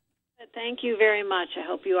today? Thank you very much. I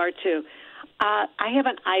hope you are too. I have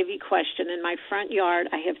an ivy question. In my front yard,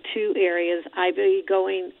 I have 2 areas, ivy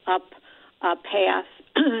going up a path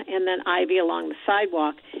and then ivy along the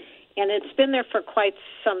sidewalk. And it's been there for quite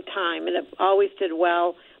some time, and it always did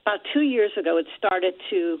well. About 2 years ago, it started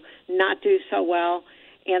to not do so well.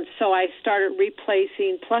 And so I started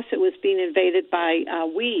replacing, plus it was being invaded by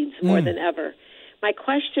weeds more than ever. My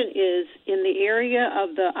question is, in the area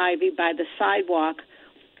of the ivy by the sidewalk,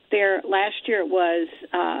 last year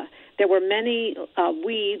there were many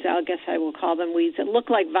weeds, I guess I will call them weeds, that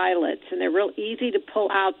look like violets, and they're real easy to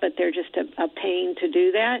pull out, but they're just a pain to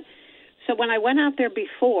do that. So when I went out there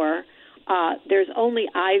before, there's only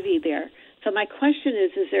ivy there. So my question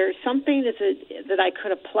is there something that I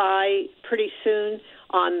could apply pretty soon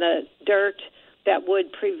on the dirt that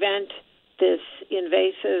would prevent this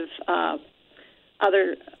invasive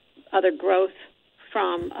other growth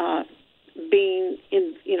from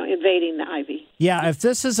invading the ivy? Yeah, if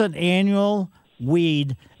this is an annual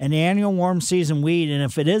weed, an annual warm season weed, and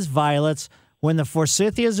if it is violets, when the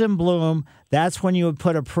forsythia is in bloom, that's when you would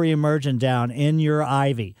put a pre-emergent down in your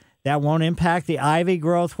ivy. That won't impact the ivy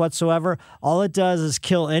growth whatsoever. All it does is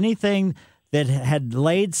kill anything that had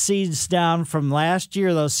laid seeds down from last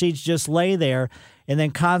year. Those seeds just lay there, and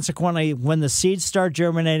then consequently, when the seeds start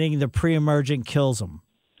germinating, the pre-emergent kills them.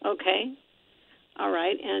 Okay. All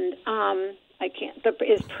right. And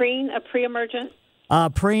is preen a pre-emergent?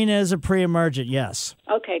 Preen is a pre-emergent, yes.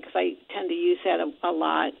 Okay, because I tend to use that a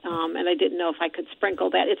lot, and I didn't know if I could sprinkle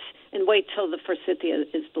that. And wait till the forsythia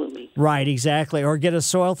is blooming. Right, exactly. Or get a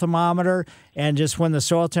soil thermometer, and just when the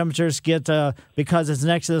soil temperatures get, because it's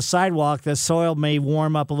next to the sidewalk, the soil may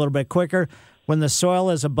warm up a little bit quicker. When the soil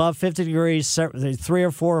is above 50 degrees 3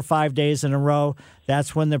 or 4 or 5 days in a row,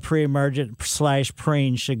 that's when the pre-emergent /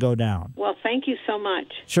 preen should go down. Well, thank you so much.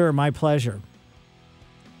 Sure, my pleasure.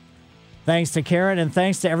 Thanks to Karen, and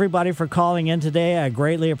thanks to everybody for calling in today. I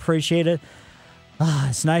greatly appreciate it.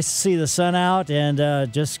 It's nice to see the sun out,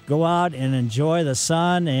 and just go out and enjoy the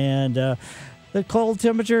sun and the cold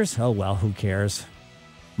temperatures. Oh, well, who cares?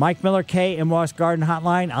 Mike Miller, KMOX Garden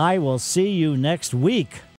Hotline. I will see you next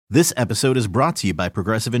week. This episode is brought to you by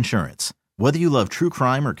Progressive Insurance. Whether you love true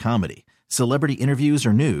crime or comedy, celebrity interviews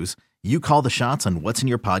or news, you call the shots on what's in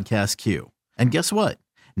your podcast queue. And guess what?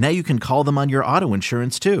 Now you can call them on your auto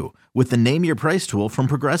insurance, too, with the Name Your Price tool from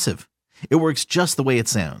Progressive. It works just the way it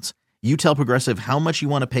sounds. You tell Progressive how much you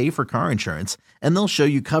want to pay for car insurance, and they'll show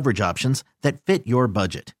you coverage options that fit your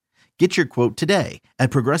budget. Get your quote today at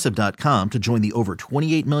Progressive.com to join the over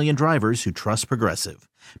 28 million drivers who trust Progressive.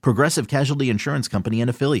 Progressive Casualty Insurance Company and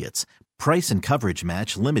Affiliates. Price and coverage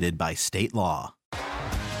match limited by state law.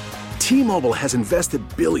 T-Mobile has invested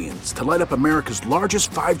billions to light up America's largest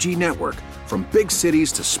 5G network, from big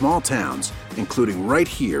cities to small towns, including right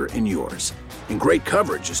here in yours. And great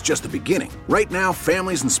coverage is just the beginning. Right now,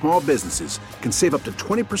 families and small businesses can save up to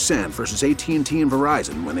 20% versus AT&T and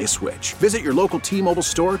Verizon when they switch. Visit your local T-Mobile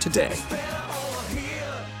store today.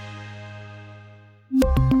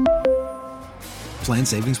 Plan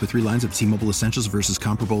savings with 3 lines of T-Mobile Essentials versus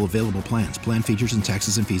comparable available plans. Plan features and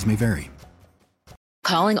taxes and fees may vary.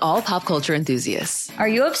 Calling all pop culture enthusiasts. Are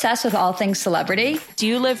you obsessed with all things celebrity? Do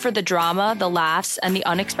you live for the drama, the laughs, and the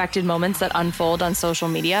unexpected moments that unfold on social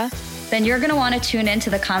media? Then you're going to want to tune in to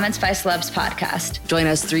the Comments by Celebs podcast. Join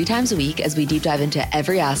us 3 times a week as we deep dive into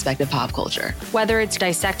every aspect of pop culture. Whether it's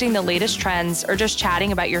dissecting the latest trends or just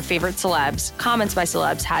chatting about your favorite celebs, Comments by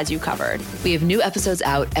Celebs has you covered. We have new episodes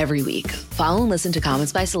out every week. Follow and listen to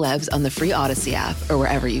Comments by Celebs on the free Odyssey app or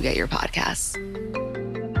wherever you get your podcasts.